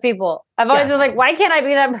of those people. I've always been like, why can't I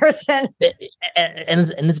be that person?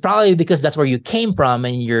 And it's probably because that's where you came from,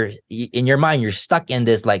 and you're in your mind, you're stuck in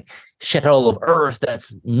this like shithole of Earth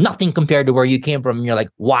that's nothing compared to where you came from. And you're like,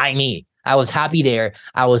 why me? I was happy there.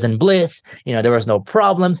 I was in bliss. There was no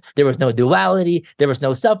problems. There was no duality. There was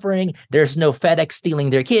no suffering. There's no FedEx stealing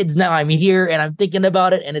their kids. Now I'm here and I'm thinking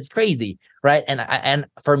about it, and it's crazy, right? And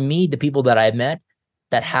for me, the people that I've met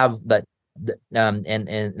that have that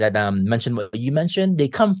mentioned what you mentioned, they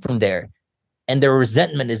come from there, and their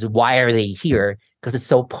resentment is, why are they here? Because it's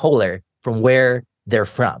so polar from where they're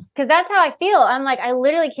from. Because that's how I feel. I'm like, I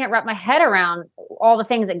literally can't wrap my head around all the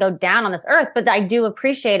things that go down on this earth, but I do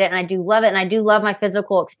appreciate it and I do love it. And I do love my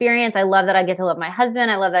physical experience. I love that I get to love my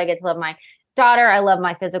husband. I love that I get to love my daughter. I love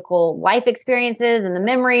my physical life experiences and the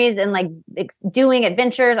memories and like doing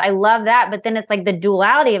adventures. I love that. But then it's like the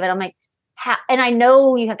duality of it. I'm like, and I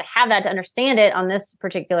know you have to have that to understand it on this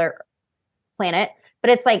particular planet,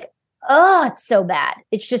 but it's like, oh, it's so bad.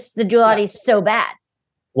 It's just the duality is so bad.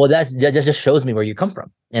 Well, that just shows me where you come from,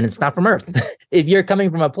 and it's not from Earth. If you're coming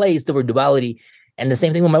from a place where duality, and the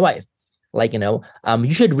same thing with my wife, like,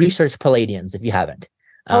 you should research Palladians if you haven't.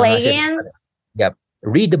 Palladians? Yep.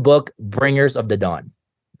 Read the book Bringers of the Dawn.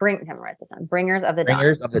 Write this on. Bringers of the Dawn.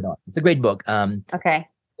 Bringers of the Dawn. It's a great book. Okay.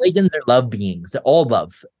 Palladians are love beings. They're all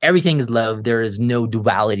love. Everything is love. There is no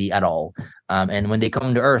duality at all. And when they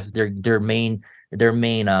come to Earth, their main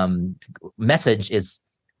message is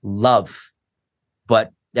love.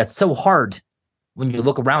 But that's so hard when you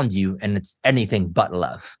look around you and it's anything but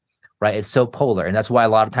love, right? It's so polar. And that's why a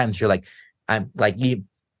lot of times you're like, I'm like, you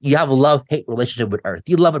have a love-hate relationship with Earth.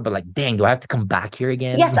 You love it, but like, dang, do I have to come back here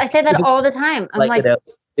again? Yes, I say that all the time. I'm like,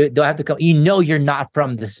 do I have to come? You're not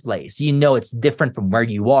from this place. It's different from where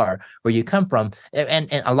you are, where you come from. And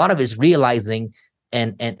a lot of it is realizing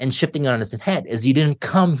and shifting it on its head is you didn't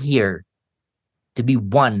come here to be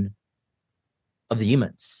one of the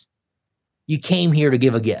humans. You came here to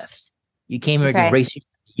give a gift. You came here to raise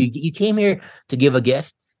you came here to give a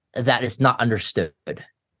gift that is not understood. Okay.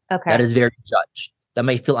 That is very judged. That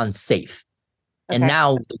may feel unsafe. Okay. And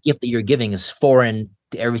now the gift that you're giving is foreign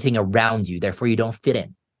to everything around you. Therefore, you don't fit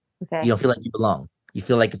in. Okay. You don't feel like you belong. You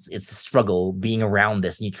feel like it's a struggle being around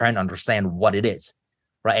this, and you're trying to understand what it is,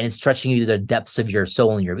 right? And it's stretching you to the depths of your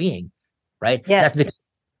soul and your being, right? Yes. That's because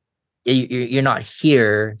you're not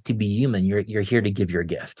here to be human. You're here to give your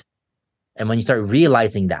gift. And when you start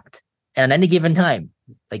realizing that, and at any given time,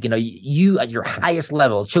 like, you at your highest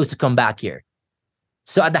level chose to come back here.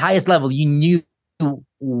 So at the highest level, you knew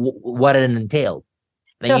what it entailed.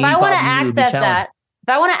 So if I want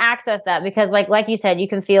to access that, because like you said, you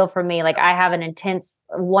can feel for me, like I have an intense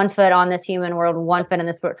 1 foot on this human world, 1 foot in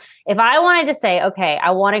this world. If I wanted to say, okay,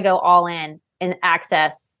 I want to go all in and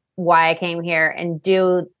access why I came here and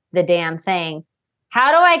do the damn thing,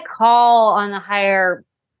 how do I call on the higher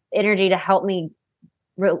energy to help me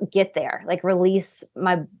get there, like release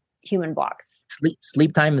my human blocks?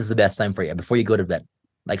 Sleep time is the best time for you before you go to bed.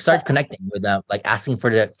 Like start connecting with like asking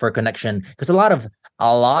for connection, because a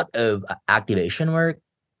lot of activation work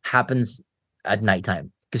happens at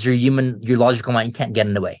nighttime because your logical mind can't get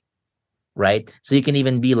in the way, right? So you can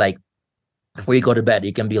even be like, before you go to bed,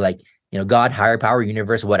 you can be like, God, higher power,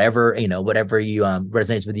 universe, whatever you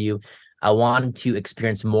resonates with you. I want to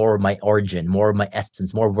experience more of my origin, more of my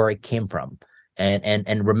essence, more of where it came from,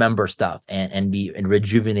 and remember stuff and be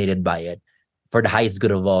rejuvenated by it for the highest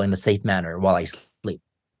good of all in a safe manner while I sleep.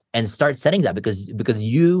 And start setting that because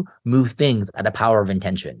you move things at the power of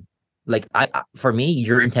intention. Like for me,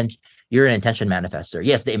 you're an intention manifester.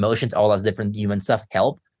 Yes, the emotions, all those different human stuff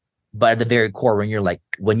help, but at the very core,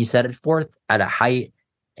 when you set it forth at a high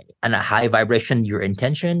vibration, your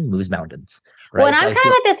intention moves mountains. Right? Well, and I'm kind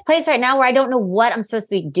of at this place right now where I don't know what I'm supposed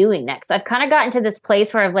to be doing next. I've kind of gotten to this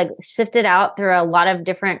place where I've like shifted out through a lot of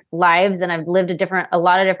different lives, and I've lived a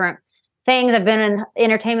lot of different things. I've been in the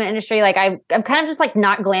entertainment industry. Like I'm kind of just like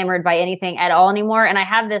not glamored by anything at all anymore. And I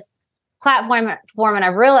have this platform and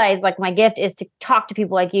I've realized like my gift is to talk to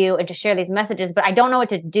people like you and to share these messages, but I don't know what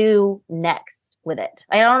to do next with it.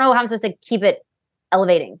 I don't know how I'm supposed to keep it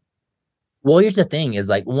elevating. Well, here's the thing is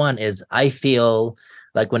like, one is I feel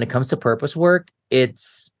like when it comes to purpose work, we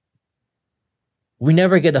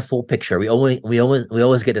never get the full picture. We always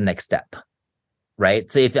get the next step.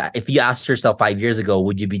 Right. So if you asked yourself 5 years ago,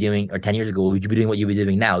 would you be doing, or 10 years ago, would you be doing what you'd be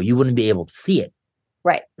doing now? You wouldn't be able to see it.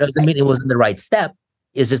 Right. That doesn't mean it wasn't the right step.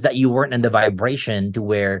 It's just that you weren't in the vibration to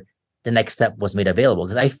where the next step was made available.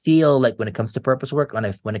 Because I feel like when it comes to purpose work,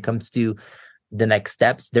 when it comes to the next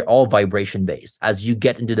steps, they're all vibration based. As you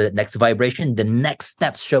get into the next vibration, the next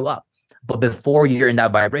steps show up. But before you're in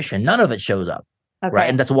that vibration, none of it shows up. Okay. Right.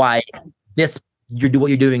 And that's why what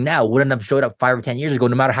you're doing now wouldn't have showed up 5 or 10 years ago,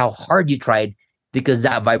 no matter how hard you tried, because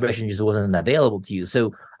that vibration just wasn't available to you.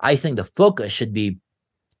 So I think the focus should be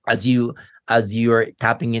as you're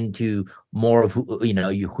tapping into more of who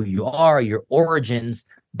you are, your origins,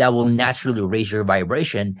 that will naturally raise your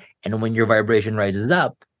vibration. And when your vibration rises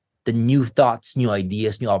up, the new thoughts, new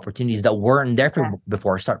ideas, new opportunities that weren't there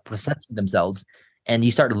before start presenting themselves. And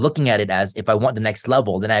you start looking at it as, if I want the next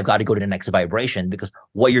level, then I've got to go to the next vibration, because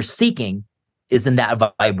what you're seeking is in that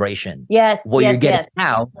vibration. Yes. What you're getting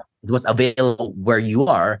now It's what's available where you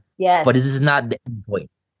are. Yes. But this is not the end point.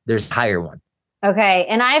 There's a higher one. Okay.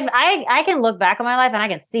 And I can look back on my life and I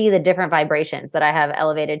can see the different vibrations that I have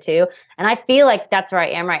elevated to. And I feel like that's where I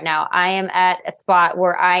am right now. I am at a spot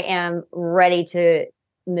where I am ready to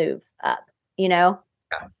move up, you know?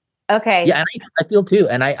 Yeah. Okay. Yeah. And I feel too.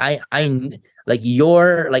 And I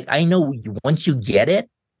like I know once you get it,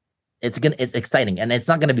 it's exciting. And it's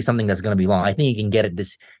not going to be something that's going to be long. I think you can get it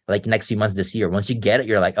this, like next few months this year. Once you get it,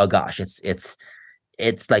 you're like, oh gosh, it's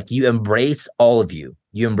like you embrace all of you.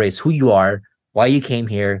 You embrace who you are, why you came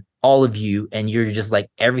here, all of you, and you're just like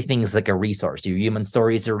everything is like a resource. Your human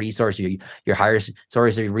story is a resource. Your higher story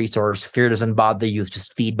is a resource. Fear doesn't bother you. It's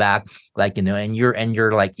just feedback, like and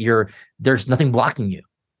you're like there's nothing blocking you.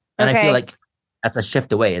 And I feel like that's a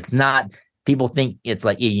shift away. It's not. People think it's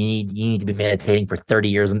like you need to be meditating for 30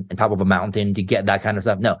 years on top of a mountain to get that kind of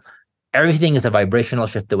stuff. No, everything is a vibrational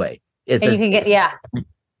shift away. It's and you can get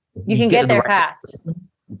you can get there fast.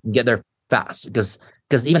 You can get there fast because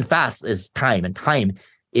even fast is time, and time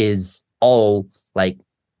is all like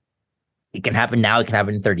it can happen now, it can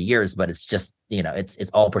happen in 30 years, but it's just it's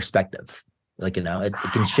all perspective. Like it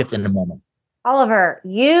can shift in a moment. Oliver,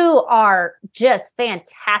 you are just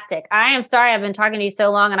fantastic. I am sorry I've been talking to you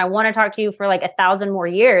so long, and I want to talk to you for like 1,000 more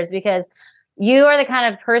years because you are the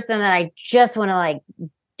kind of person that I just want to like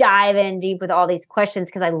dive in deep with all these questions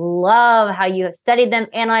because I love how you have studied them,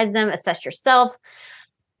 analyzed them, assessed yourself.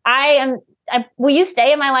 Will you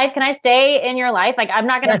stay in my life? Can I stay in your life? Like, I'm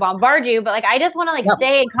not going to bombard you, but like, I just want to like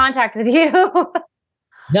stay in contact with you.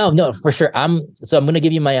 No, for sure. I'm going to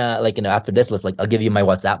give you my, after this, I'll give you my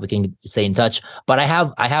WhatsApp. We can stay in touch, but I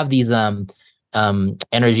have these,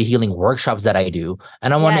 energy healing workshops that I do.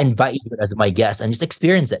 And I want to invite you as my guest and just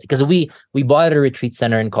experience it. Because we bought a retreat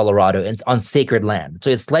center in Colorado and it's on sacred land. So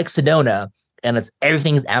it's like Sedona and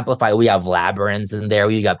everything's amplified. We have labyrinths in there.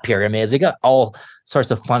 We got pyramids. We got all sorts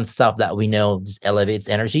of fun stuff that we know just elevates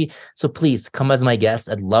energy. So please come as my guest.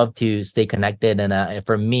 I'd love to stay connected. And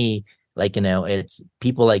for me, it's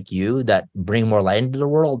people like you that bring more light into the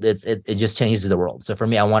world. It just changes the world. So for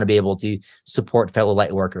me, I want to be able to support fellow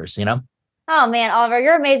light workers, Oh man, Oliver,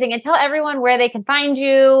 you're amazing. And tell everyone where they can find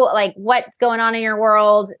you, like what's going on in your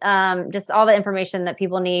world, just all the information that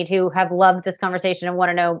people need who have loved this conversation and want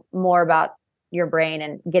to know more about your brain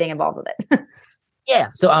and getting involved with it. Yeah.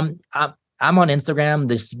 So I'm on Instagram.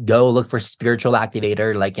 Just go look for Spiritual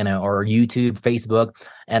Activator, or YouTube, Facebook.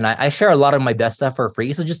 And I share a lot of my best stuff for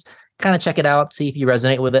free. So just kind of check it out, see if you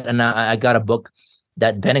resonate with it. And I got a book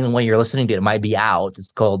that, depending on when you're listening to it, might be out.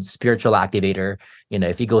 It's called Spiritual Activator.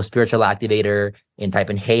 If you go Spiritual Activator and type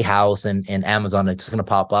in Hay House and Amazon, it's going to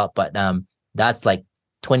pop up. But that's like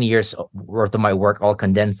 20 years worth of my work all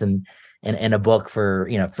condensed in a book for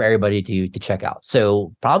everybody to check out.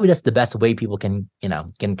 So probably that's the best way people can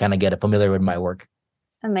kind of get familiar with my work.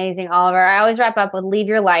 Amazing, Oliver. I always wrap up with leave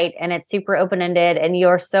your light, and it's super open-ended, and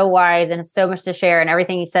you're so wise and have so much to share, and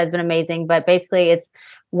everything you said has been amazing. But basically it's,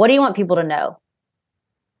 what do you want people to know?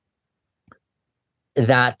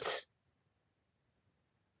 That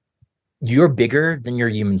you're bigger than your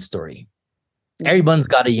human story. Everyone's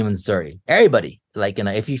got a human story. Everybody.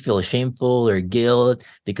 If you feel shameful or guilt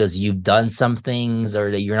because you've done some things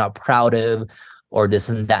or that you're not proud of, or this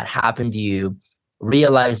and that happened to you,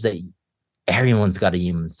 realize that everyone's got a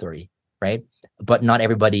human story, right? But not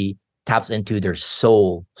everybody taps into their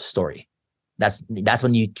soul story. That's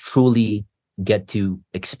when you truly get to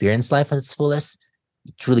experience life at its fullest.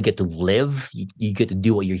 You truly get to live. You get to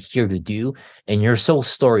do what you're here to do. And your soul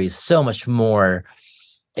story is so much more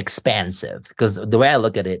expansive, because the way I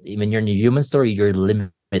look at it, when you're in your human story, you're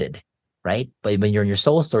limited, right? But when you're in your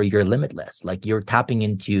soul story, you're limitless. Like you're tapping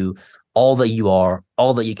into all that you are,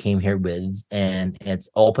 all that you came here with, and it's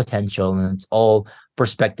all potential and it's all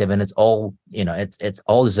perspective and it's all, it's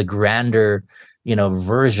all is a grander,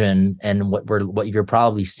 version. And what you're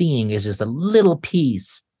probably seeing is just a little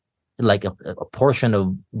piece, like a portion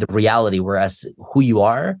of the reality, whereas who you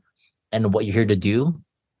are and what you're here to do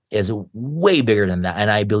is way bigger than that.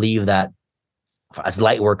 And I believe that as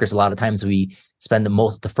light workers, a lot of times we spend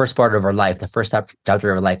the first part of our life, the first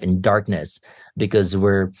chapter of our life in darkness, because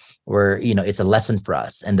we're it's a lesson for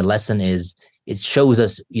us. And the lesson is, it shows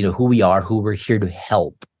us, who we are, who we're here to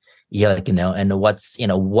help. And what's,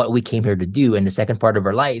 what we came here to do. And the second part of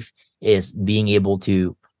our life is being able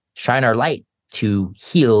to shine our light to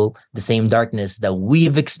heal the same darkness that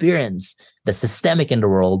we've experienced, that's systemic in the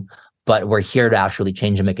world, but we're here to actually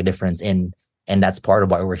change and make a difference in. And that's part of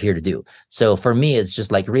what we're here to do. So for me, it's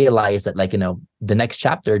just like realize that, the next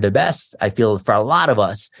chapter, the best, I feel for a lot of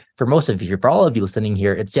us, for most of you, for all of you listening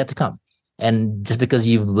here, it's yet to come. And just because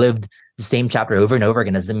you've lived the same chapter over and over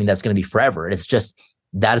again doesn't mean that's going to be forever. It's just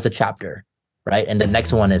that is a chapter, right? And the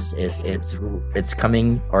next one is it's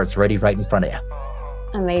coming, or it's ready right in front of you.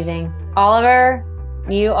 Amazing. Oliver,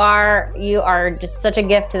 you are just such a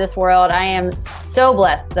gift to this world. I am so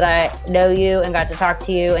blessed that I know you and got to talk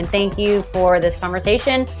to you. And thank you for this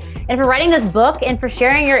conversation and for writing this book and for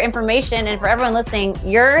sharing your information. And for everyone listening,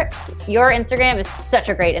 your Instagram is such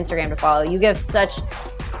a great Instagram to follow. You give such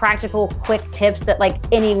practical, quick tips that like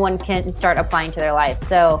anyone can start applying to their life.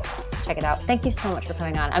 So check it out. Thank you so much for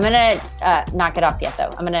coming on. I'm going to not get off yet though.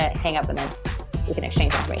 I'm going to hang up and then we can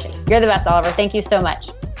exchange information. You're the best, Oliver. Thank you so much.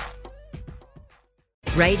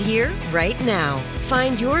 Right here, right now.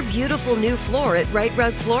 Find your beautiful new floor at Right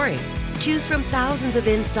Rug Flooring. Choose from thousands of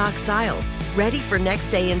in-stock styles, ready for next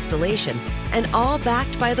day installation, and all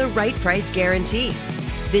backed by the right price guarantee.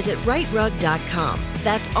 Visit rightrug.com.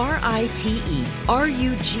 That's RITERUG.com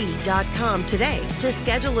today to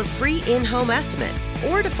schedule a free in-home estimate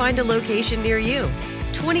or to find a location near you.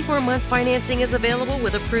 24-month financing is available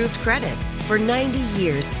with approved credit. For 90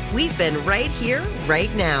 years, we've been right here,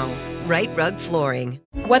 right now. Right Rug Flooring.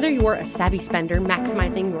 Whether you're a savvy spender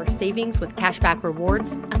maximizing your savings with cashback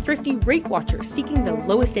rewards, a thrifty rate watcher seeking the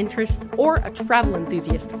lowest interest, or a travel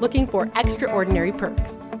enthusiast looking for extraordinary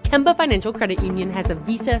perks, Kemba Financial Credit Union has a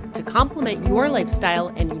visa to complement your lifestyle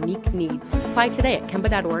and unique needs. Apply today at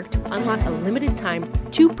Kemba.org to unlock a limited time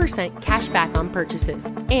 2% cash back on purchases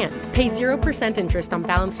and pay 0% interest on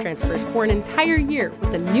balance transfers for an entire year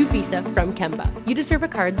with a new visa from Kemba. You deserve a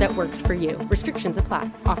card that works for you. Restrictions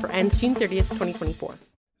apply. Offer ends June 30th, 2024.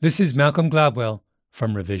 This is Malcolm Gladwell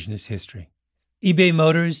from Revisionist History. eBay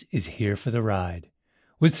Motors is here for the ride.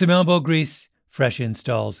 With some elbow grease, fresh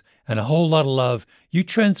installs, and a whole lot of love, you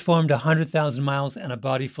transformed 100,000 miles and a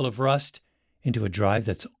body full of rust into a drive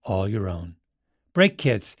that's all your own. Brake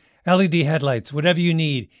kits, LED headlights, whatever you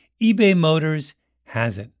need, eBay Motors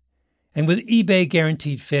has it. And with eBay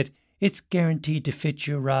Guaranteed Fit, it's guaranteed to fit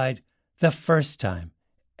your ride the first time,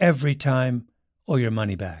 every time, or your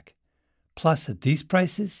money back. Plus, at these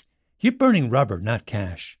prices, you're burning rubber, not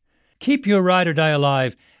cash. Keep your ride or die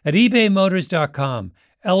alive at ebaymotors.com.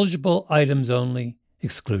 Eligible items only.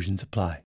 Exclusions apply.